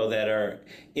people that are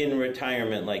in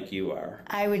retirement like you are?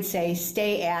 I would say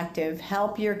stay active,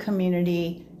 help your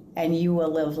community, and you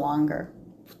will live longer.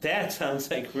 That sounds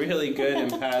like really good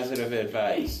and positive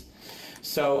advice.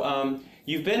 So,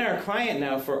 you've been our client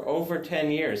now for over 10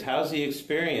 years. How's the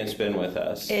experience been with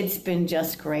us? It's been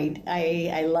just great.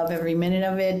 I love every minute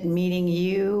of it. Meeting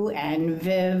you and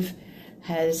Viv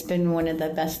has been one of the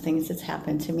best things that's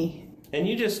happened to me. And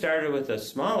you just started with a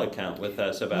small account with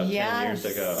us about 10 years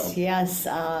ago. Yes,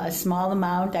 a small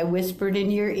amount. I whispered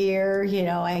in your ear,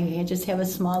 I just have a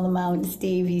small amount.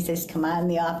 Steve, he says, come on in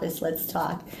the office, let's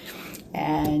talk.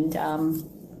 And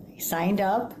I signed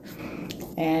up.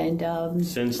 And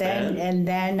since then? And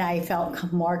then I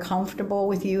felt more comfortable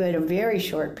with you at a very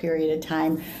short period of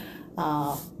time.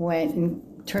 Went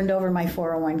and turned over my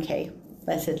 401k.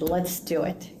 I said, let's do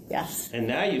it. Yes. And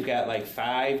now you've got like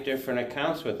 5 different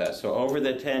accounts with us. So over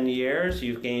the 10 years,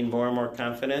 you've gained more and more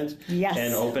confidence. Yes.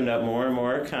 And opened up more and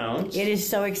more accounts. It is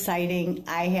so exciting.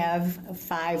 I have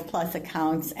 5+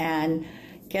 accounts. And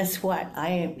guess what?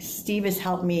 Steve has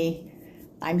helped me.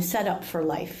 I'm set up for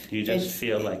life. You just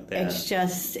feel like that.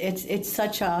 It's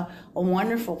such a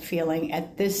wonderful feeling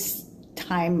at this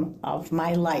time of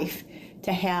my life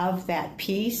to have that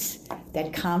peace,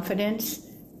 that confidence,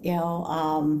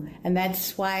 and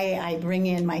that's why I bring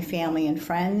in my family and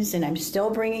friends, and I'm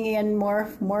still bringing in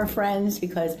more friends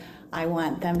because I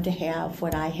want them to have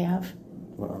what I have.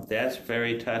 Well, that's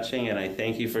very touching, and I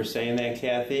thank you for saying that,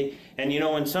 Kathy. And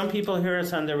when some people hear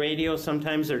us on the radio,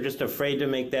 sometimes they're just afraid to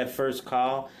make that first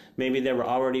call. Maybe they were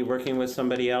already working with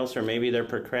somebody else, or maybe they're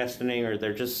procrastinating, or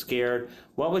they're just scared.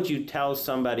 What would you tell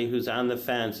somebody who's on the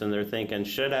fence and they're thinking,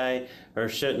 should I or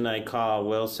shouldn't I call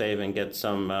Will Save and get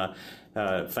some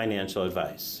financial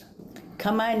advice?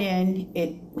 Come on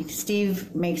in.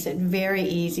 Steve makes it very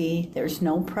easy. There's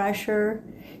no pressure.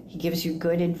 He gives you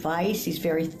good advice. He's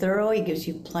very thorough. He gives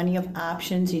you plenty of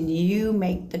options, and you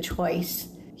make the choice.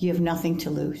 You have nothing to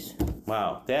lose.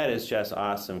 Wow, that is just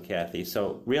awesome, Kathy.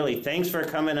 So really, thanks for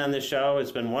coming on the show.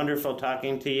 It's been wonderful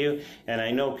talking to you, and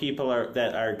I know people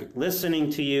that are listening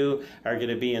to you are going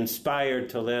to be inspired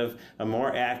to live a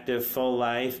more active, full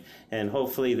life, and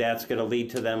hopefully that's going to lead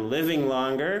to them living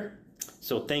longer.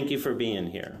 So thank you for being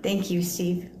here. Thank you,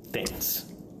 Steve. Thanks.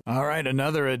 All right,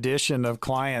 another edition of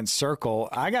Client Circle.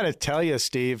 I got to tell you,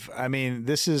 Steve, I mean,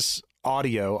 this is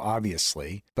audio,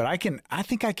 obviously, but I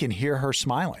think I can hear her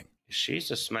smiling. She's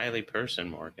a smiley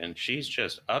person, Morgan. She's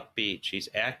just upbeat. She's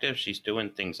active. She's doing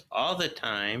things all the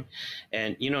time.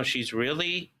 And, she's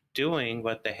really doing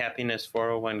what the Happiness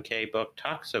 401k book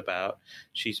talks about.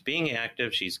 She's being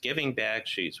active. She's giving back.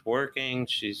 She's working.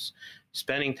 She's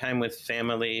spending time with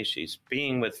family. She's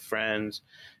being with friends.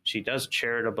 She does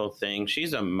charitable things.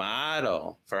 She's a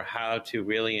model for how to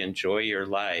really enjoy your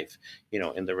life,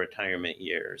 in the retirement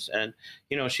years. And,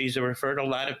 she's referred a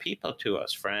lot of people to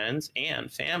us, friends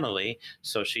and family.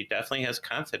 So she definitely has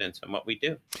confidence in what we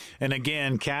do. And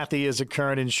again, Kathy is a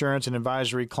current insurance and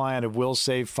advisory client of Will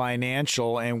Save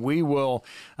Financial. And we will,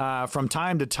 from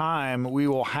time to time, we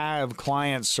will have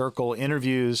Client Circle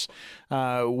interviews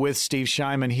with Steve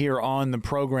Shyman here on the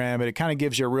program. And it kind of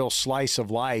gives you a real slice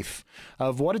of life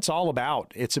of what it's all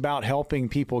about. It's about helping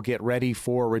people get ready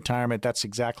for retirement. That's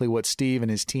exactly what Steve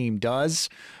and his team does.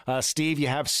 Steve, you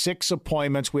have 6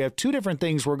 appointments. We have 2 different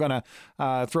things we're going to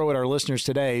throw at our listeners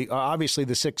today. Obviously,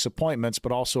 the 6 appointments,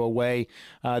 but also a way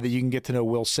that you can get to know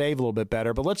Will Save a little bit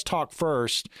better. But let's talk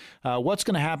first. What's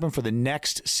going to happen for the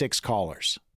next 6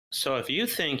 callers? So if you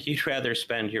think you'd rather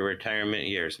spend your retirement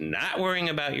years not worrying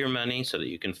about your money so that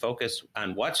you can focus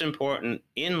on what's important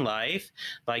in life,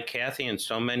 like Kathy and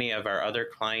so many of our other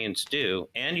clients do,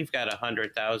 and you've got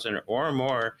 $100,000 or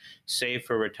more saved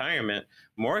for retirement,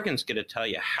 Morgan's going to tell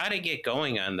you how to get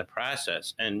going on the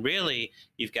process. And really,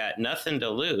 you've got nothing to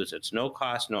lose. It's no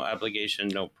cost, no obligation,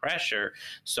 no pressure.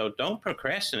 So don't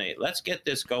procrastinate. Let's get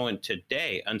this going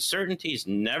today. Uncertainty's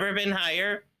never been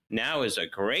higher. Now is a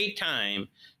great time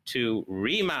to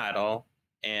remodel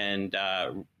and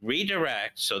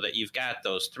redirect so that you've got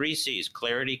those 3 C's: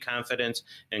 clarity, confidence,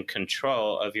 and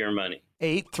control of your money.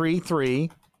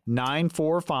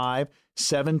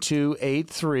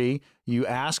 833-945-7283. You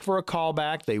ask for a call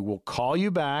back. They will call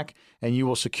you back, and you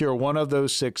will secure one of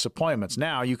those 6 appointments.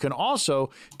 Now, you can also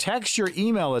text your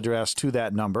email address to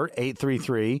that number,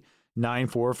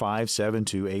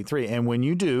 833-945-7283. And when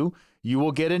you do, you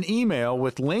will get an email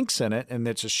with links in it, and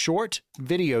it's a short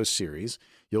video series.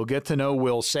 You'll get to know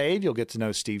Will Save. You'll get to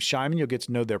know Steve Shyman. You'll get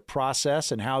to know their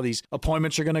process and how these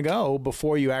appointments are going to go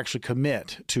before you actually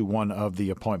commit to one of the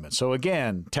appointments. So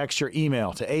again, text your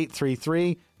email to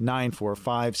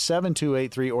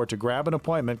 833-945-7283, or to grab an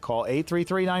appointment, call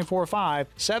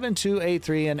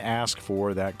 833-945-7283 and ask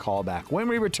for that call back. When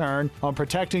we return on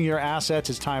Protecting Your Assets,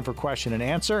 it's time for question and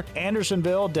answer.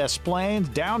 Andersonville, Des Plaines,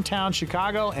 downtown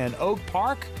Chicago, and Oak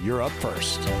Park, you're up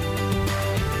first.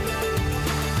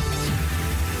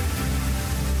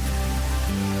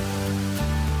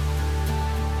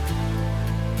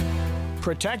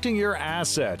 Protecting Your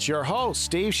Assets. Your host,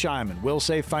 Steve Shyman, Will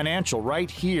Save Financial, right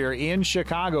here in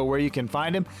Chicago, where you can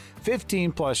find him.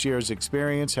 15-plus years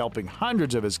experience helping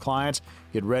hundreds of his clients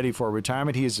get ready for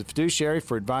retirement. He is a fiduciary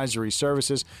for advisory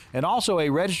services and also a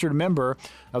registered member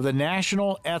of the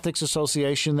National Ethics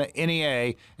Association, the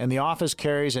NEA, and the office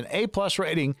carries an A-plus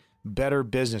rating, Better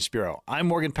Business Bureau. I'm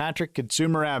Morgan Patrick,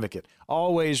 consumer advocate.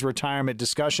 Always retirement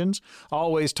discussions,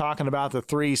 always talking about the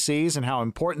 3 C's and how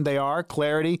important they are: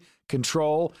 clarity,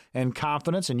 control, and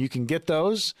confidence. And you can get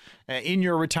those in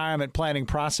your retirement planning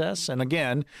process. And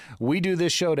again, we do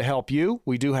this show to help you.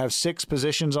 We do have 6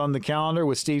 positions on the calendar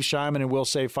with Steve Shyman and Will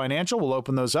Save Financial. We'll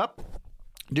open those up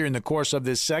during the course of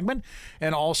this segment,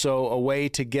 and also a way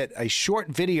to get a short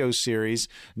video series,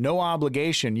 no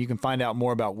obligation. You can find out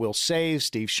more about Will Save,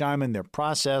 Steve Shyman, their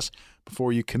process,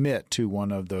 before you commit to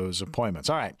one of those appointments.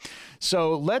 All right,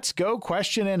 so let's go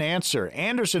question and answer.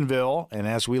 Andersonville, and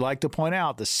as we like to point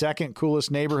out, the second coolest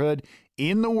neighborhood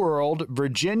in the world,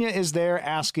 Virginia is there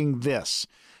asking this: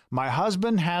 my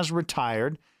husband has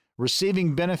retired,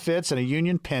 receiving benefits and a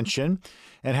union pension,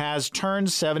 and has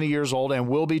turned 70 years old and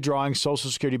will be drawing Social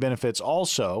Security benefits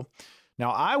also.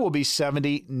 Now, I will be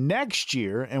 70 next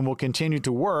year and will continue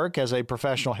to work as a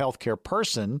professional healthcare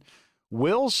person.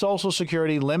 Will Social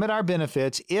Security limit our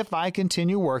benefits if I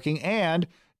continue working? And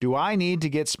do I need to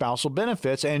get spousal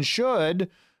benefits? And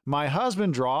should my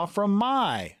husband draw from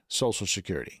my Social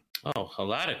Security? Oh, a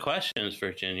lot of questions,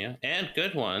 Virginia, and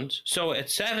good ones. So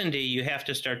at 70, you have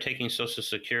to start taking Social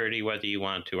Security whether you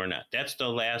want to or not. That's the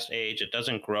last age. It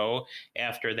doesn't grow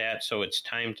after that, so it's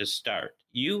time to start.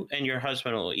 You and your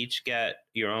husband will each get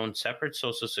your own separate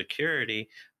Social Security,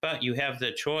 but you have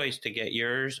the choice to get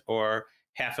yours or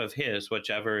half of his,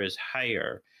 whichever is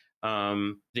higher.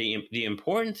 The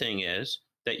important thing is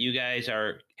that you guys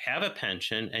have a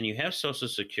pension and you have Social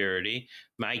Security.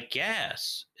 My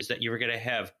guess is that you were going to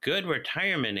have good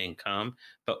retirement income,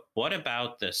 but what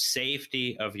about the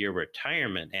safety of your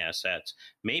retirement assets?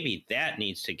 Maybe that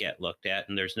needs to get looked at,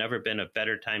 and there's never been a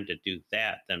better time to do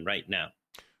that than right now.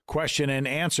 Question and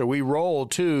answer. We roll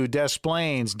to Des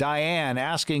Plaines. Diane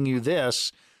asking you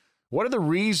this. What are the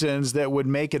reasons that would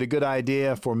make it a good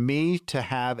idea for me to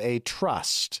have a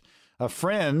trust? A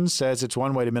friend says it's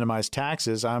one way to minimize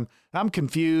taxes. I'm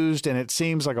confused, and it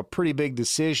seems like a pretty big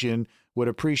decision. Would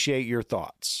appreciate your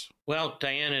thoughts. Well,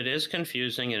 Diane, it is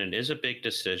confusing, and it is a big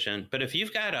decision. But if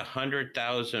you've got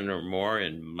 $100,000 or more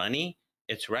in money,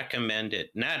 it's recommended,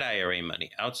 not IRA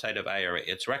money, outside of IRA,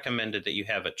 it's recommended that you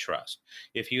have a trust.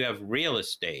 If you have real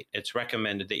estate, it's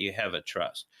recommended that you have a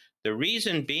trust. The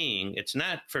reason being, it's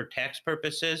not for tax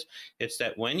purposes. It's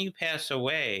that when you pass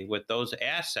away with those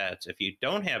assets, if you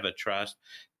don't have a trust,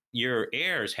 your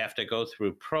heirs have to go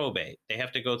through probate. They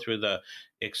have to go through the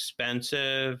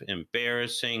expensive,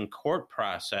 embarrassing court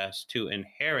process to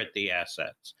inherit the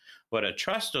assets. What a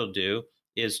trust will do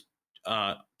is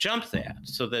jump that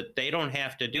so that they don't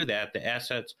have to do that. The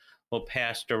assets will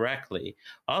pass directly.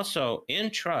 Also,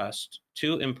 in trust,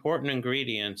 two important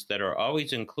ingredients that are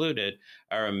always included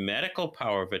are a medical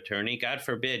power of attorney. God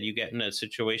forbid you get in a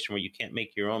situation where you can't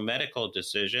make your own medical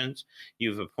decisions.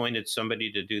 You've appointed somebody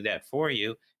to do that for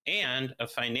you. And a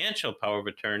financial power of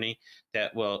attorney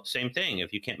that will, same thing,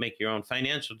 if you can't make your own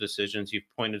financial decisions, you've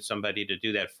appointed somebody to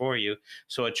do that for you.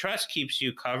 So a trust keeps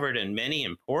you covered in many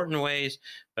important ways,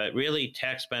 but really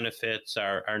tax benefits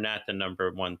are not the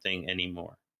number one thing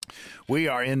anymore. We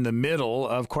are in the middle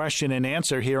of question and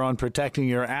answer here on Protecting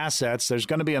Your Assets. There's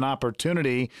going to be an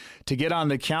opportunity to get on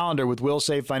the calendar with Will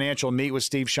Save Financial, meet with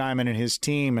Steve Shyman and his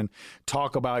team and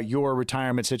talk about your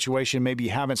retirement situation. Maybe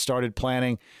you haven't started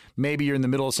planning. Maybe you're in the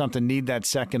middle of something, need that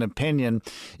second opinion.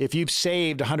 If you've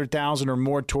saved $100,000 or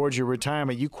more towards your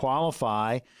retirement, you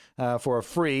qualify for a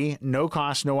free, no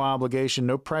cost, no obligation,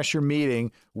 no pressure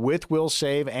meeting with Will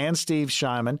Save and Steve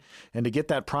Shyman. And to get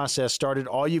that process started,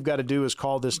 all you've got to do is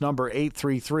call this number,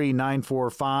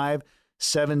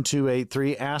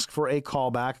 833-945-7283. Ask for a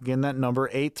callback. Again, that number,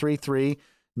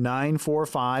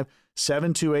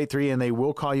 833-945-7283, and they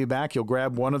will call you back. You'll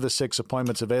grab one of the 6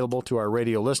 appointments available to our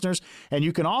radio listeners. And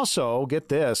you can also, get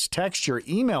this, text your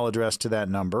email address to that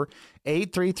number,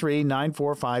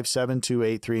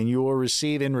 833-945-7283, and you will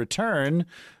receive in return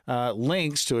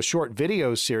links to a short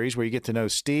video series where you get to know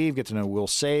Steve, get to know Will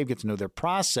Save, get to know their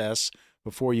process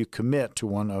before you commit to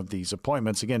one of these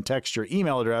appointments. Again, text your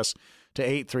email address to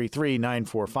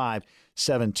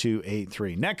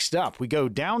 833-945-7283. Next up, we go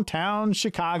downtown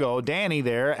Chicago. Danny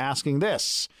there asking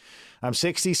this. I'm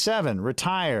 67,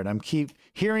 retired. I'm keep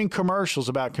hearing commercials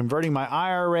about converting my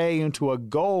IRA into a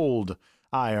gold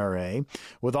IRA.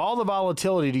 With all the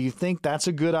volatility, do you think that's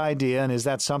a good idea? And is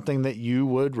that something that you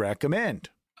would recommend?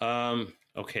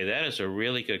 Okay, that is a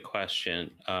really good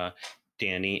question,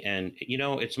 Danny. And, you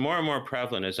know, it's more and more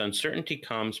prevalent as uncertainty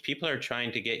comes. People are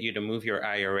trying to get you to move your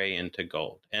IRA into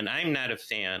gold. And I'm not a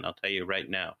fan, I'll tell you right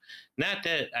now. Not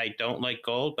that I don't like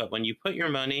gold, but when you put your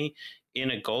money in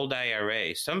a gold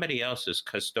IRA, somebody else is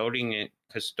custodying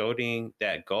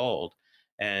that gold.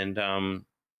 And,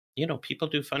 you know, people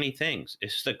do funny things.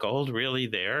 Is the gold really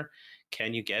there?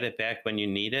 Can you get it back when you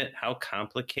need it? How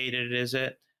complicated is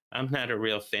it? I'm not a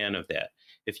real fan of that.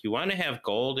 If you want to have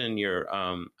gold in your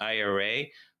IRA,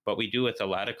 what we do with a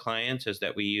lot of clients is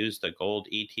that we use the gold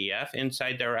ETF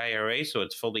inside their IRA, so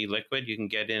it's fully liquid. You can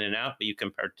get in and out, but you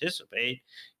can participate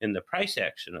in the price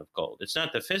action of gold. It's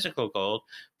not the physical gold,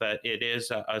 but it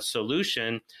is a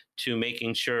solution to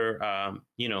making sure,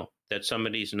 you know, that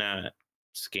somebody's not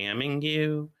scamming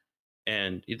you.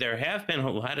 And there have been a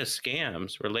lot of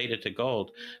scams related to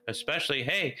gold, especially,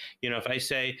 hey, you know, if I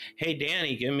say, hey,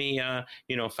 Danny, give me,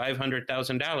 you know,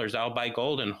 $500,000, I'll buy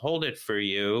gold and hold it for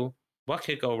you. What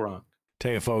could go wrong?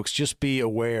 Tell you, folks, just be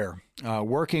aware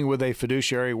working with a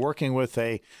fiduciary, working with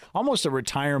almost a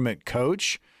retirement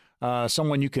coach,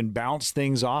 someone you can bounce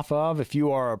things off of if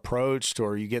you are approached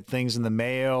or you get things in the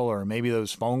mail or maybe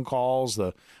those phone calls,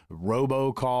 the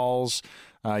robocalls.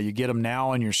 You get them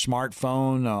now on your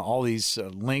smartphone, all these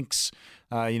links,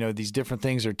 these different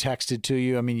things are texted to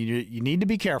you. I mean, you need to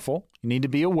be careful. You need to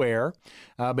be aware,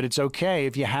 but it's okay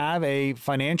if you have a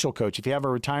financial coach, if you have a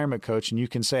retirement coach, and you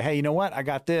can say, hey, you know what? I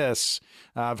got this.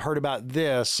 I've heard about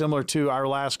this. Similar to our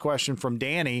last question from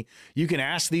Danny, you can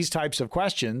ask these types of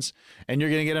questions, and you're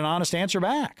going to get an honest answer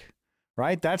back,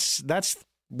 right? That's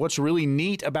what's really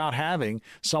neat about having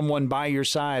someone by your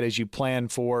side as you plan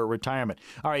for retirement.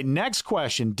 All right, next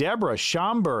question, Deborah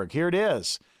Schomburg. Here it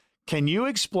is. Can you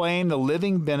explain the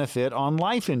living benefit on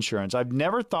life insurance? I've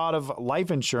never thought of life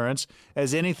insurance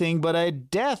as anything but a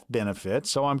death benefit,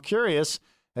 so I'm curious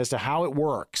as to how it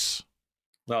works.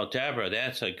 Well, Deborah,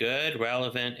 that's a good,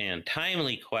 relevant, and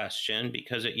timely question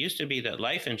because it used to be that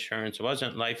life insurance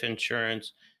wasn't life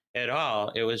insurance at all.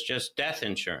 It was just death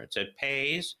insurance. It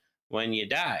pays when you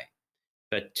die.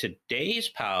 But today's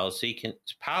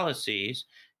policies,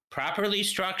 properly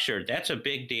structured, that's a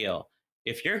big deal.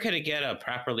 If you're going to get a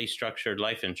properly structured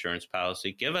life insurance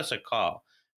policy, give us a call.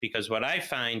 Because what I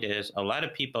find is a lot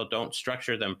of people don't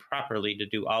structure them properly to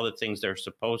do all the things they're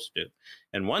supposed to.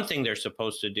 And one thing they're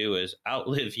supposed to do is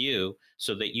outlive you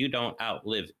so that you don't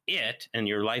outlive it and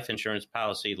your life insurance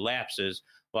policy lapses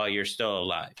while you're still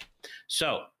alive.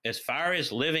 So as far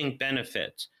as living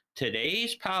benefits,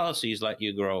 today's policies let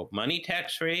you grow money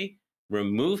tax-free,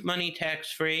 remove money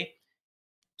tax-free.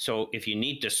 So if you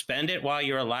need to spend it while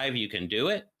you're alive, you can do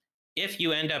it. If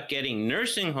you end up getting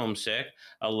nursing home sick,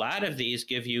 a lot of these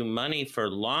give you money for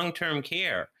long-term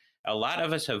care. A lot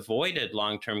of us avoided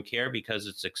long-term care because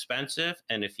it's expensive,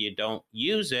 and if you don't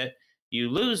use it, you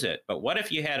lose it. But what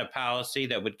if you had a policy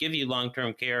that would give you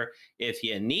long-term care if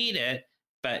you need it,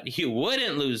 but you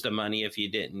wouldn't lose the money if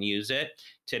you didn't use it?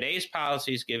 Today's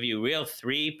policies give you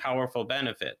three powerful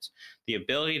benefits. The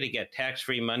ability to get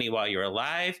tax-free money while you're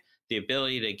alive, the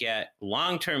ability to get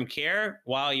long-term care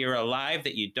while you're alive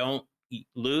that you don't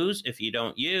lose if you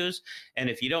don't use. And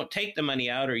if you don't take the money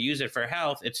out or use it for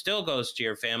health, it still goes to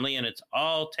your family and it's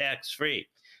all tax-free.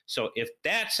 So if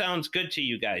that sounds good to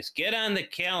you guys, get on the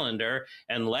calendar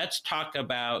and let's talk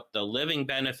about the living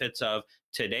benefits of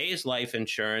today's life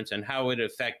insurance and how it would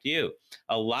affect you.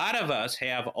 A lot of us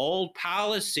have old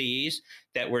policies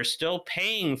that we're still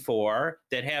paying for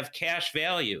that have cash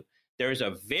value. There's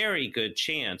a very good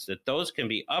chance that those can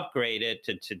be upgraded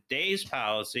to today's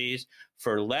policies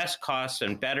for less costs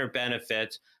and better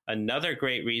benefits. Another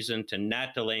great reason to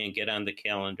not delay and get on the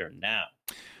calendar now.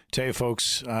 Tell you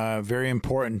folks, very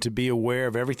important to be aware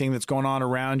of everything that's going on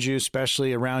around you,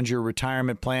 especially around your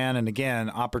retirement plan. And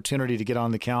again, opportunity to get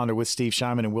on the calendar with Steve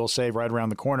Shyman and Will Save right around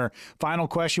the corner. Final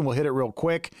question, we'll hit it real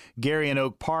quick. Gary in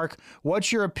Oak Park,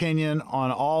 what's your opinion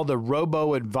on all the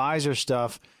robo-advisor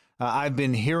stuff I've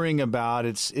been hearing about?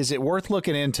 Is it worth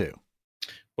looking into?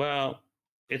 Well,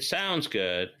 it sounds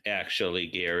good, actually,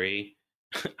 Gary.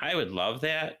 I would love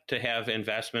that, to have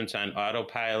investments on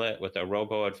autopilot with a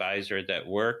robo-advisor that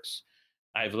works.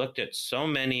 I've looked at so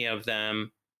many of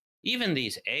them, even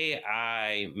these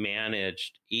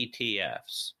AI-managed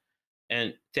ETFs,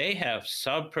 and they have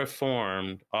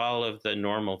subperformed all of the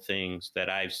normal things that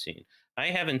I've seen. I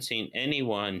haven't seen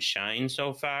anyone shine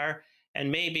so far, and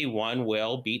maybe one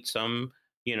will beat some,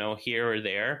 here or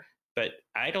there, but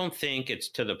I don't think it's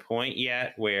to the point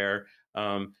yet where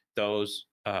those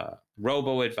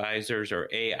robo-advisors or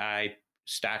AI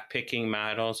stock picking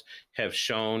models have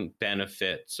shown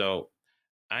benefit. So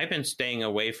I've been staying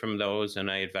away from those,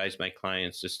 and I advise my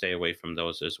clients to stay away from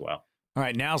those as well. All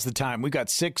right, now's the time. We've got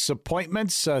 6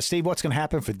 appointments. Steve, what's going to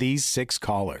happen for these 6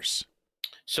 callers?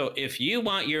 So if you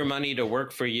want your money to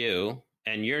work for you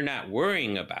and you're not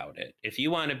worrying about it, if you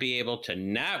want to be able to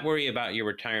not worry about your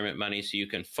retirement money so you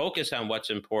can focus on what's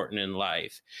important in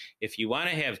life, if you want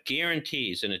to have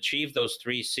guarantees and achieve those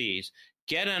 3 C's,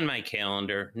 get on my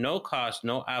calendar. No cost,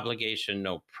 no obligation,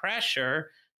 no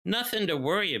pressure, nothing to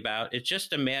worry about. It's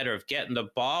just a matter of getting the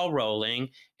ball rolling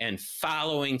and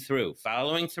following through.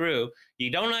 Following through. You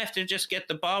don't have to just get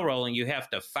the ball rolling. You have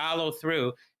to follow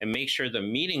through and make sure the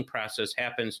meeting process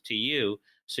happens to you,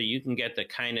 so you can get the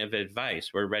kind of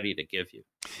advice we're ready to give you.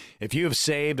 If you have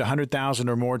saved $100,000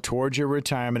 or more towards your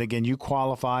retirement, again, you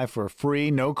qualify for a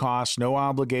free, no cost, no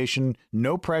obligation,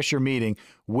 no pressure meeting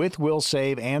with Will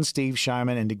Save and Steve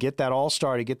Shyman. And to get that all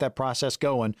started, get that process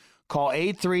going, call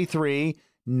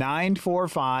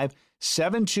 833-945-6700.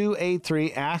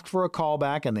 833-945-7283. Ask for a call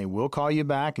back, and they will call you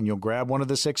back, and you'll grab one of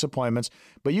the 6 appointments.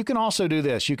 But you can also do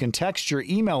this. You can text your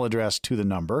email address to the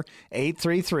number,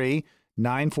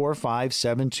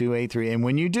 833-945-7283. And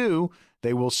when you do,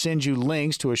 they will send you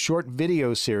links to a short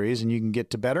video series, and you can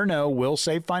get to better know Will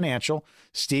Save Financial,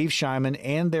 Steve Shyman,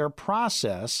 and their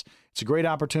process. It's a great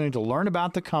opportunity to learn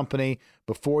about the company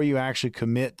before you actually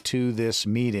commit to this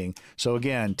meeting. So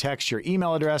again, text your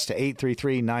email address to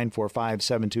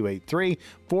 833-945-7283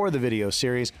 for the video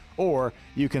series, or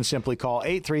you can simply call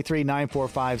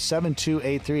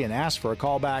 833-945-7283 and ask for a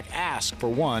call back. Ask for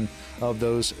one of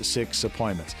those 6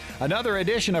 appointments. Another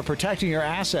edition of Protecting Your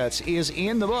Assets is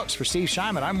in the books. For Steve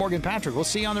Shyman, I'm Morgan Patrick. We'll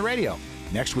see you on the radio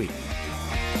next week.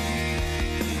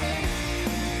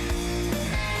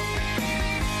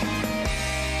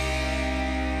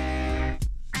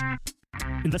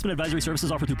 Investment advisory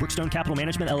services offered through Brookstone Capital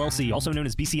Management, LLC, also known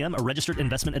as BCM, a registered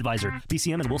investment advisor.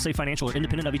 BCM and Will Save Financial are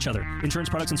independent of each other. Insurance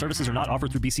products and services are not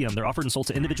offered through BCM. They're offered and sold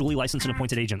to individually licensed and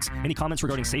appointed agents. Any comments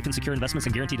regarding safe and secure investments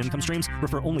and guaranteed income streams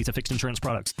refer only to fixed insurance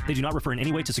products. They do not refer in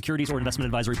any way to securities or investment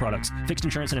advisory products. Fixed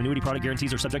insurance and annuity product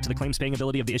guarantees are subject to the claims-paying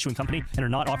ability of the issuing company and are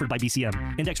not offered by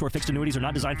BCM. Indexed or fixed annuities are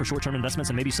not designed for short-term investments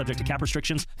and may be subject to cap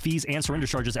restrictions, fees, and surrender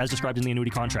charges as described in the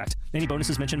annuity contract. Any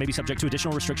bonuses mentioned may be subject to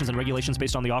additional restrictions and regulations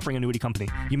based on the offering annuity company.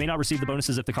 You may not receive the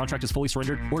bonuses if the contract is fully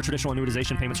surrendered or traditional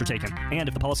annuitization payments are taken. And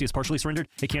if the policy is partially surrendered,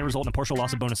 it can result in a partial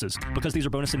loss of bonuses. Because these are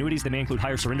bonus annuities, they may include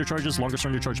higher surrender charges, longer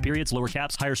surrender charge periods, lower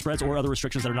caps, higher spreads, or other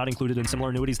restrictions that are not included in similar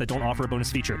annuities that don't offer a bonus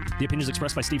feature. The opinions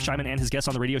expressed by Steve Shyman and his guests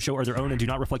on the radio show are their own and do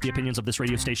not reflect the opinions of this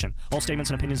radio station. All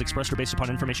statements and opinions expressed are based upon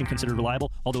information considered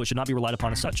reliable, although it should not be relied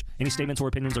upon as such. Any statements or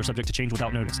opinions are subject to change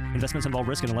without notice. Investments involve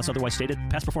risk, and unless otherwise stated,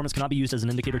 past performance cannot be used as an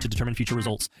indicator to determine future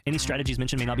results. Any strategies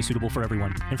mentioned may not be suitable for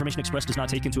everyone. Information expressed does not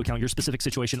take into account your specific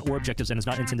situation or objectives and is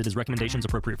not intended as recommendations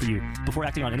appropriate for you. Before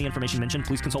acting on any information mentioned,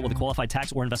 please consult with a qualified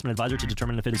tax or investment advisor to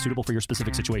determine if it is suitable for your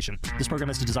specific situation. This program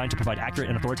is designed to provide accurate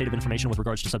and authoritative information with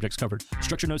regards to subjects covered.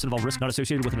 Structured notes involve risk not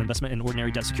associated with an investment in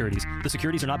ordinary debt securities. The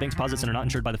securities are not bank deposits and are not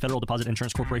insured by the Federal Deposit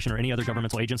Insurance Corporation or any other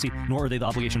governmental agency, nor are they the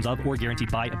obligations of or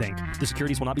guaranteed by a bank. The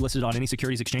securities will not be listed on any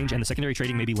securities exchange, and the secondary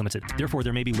trading may be limited. Therefore,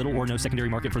 there may be little or no secondary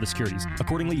market for the securities.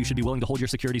 Accordingly, you should be willing to hold your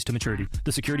securities to maturity.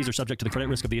 The securities are subject to the credit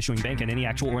risk of the issuing bank, and any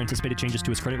actual or anticipated changes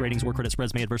to its credit ratings or credit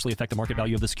spreads may adversely affect the market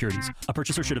value of the securities. A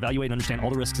purchaser should evaluate and understand all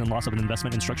the risks and loss of an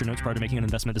investment in structured notes prior to making an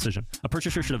investment decision. A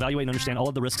purchaser should evaluate and understand all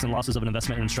of the risks and losses of an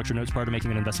investment in structured notes prior to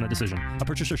making an investment decision. A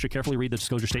purchaser should carefully read the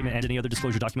disclosure statement and any other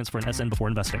disclosure documents for an SN before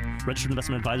investing. Registered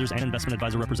investment advisors and investment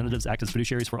advisor representatives act as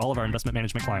fiduciaries for all of our investment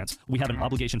management clients. We have an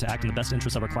obligation to act in the best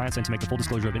interest of our clients and to make the full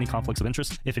disclosure of any conflicts of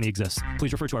interest, if any exists.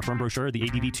 Please refer to our firm brochure, the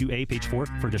ADV 2A, page 4,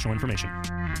 for additional information.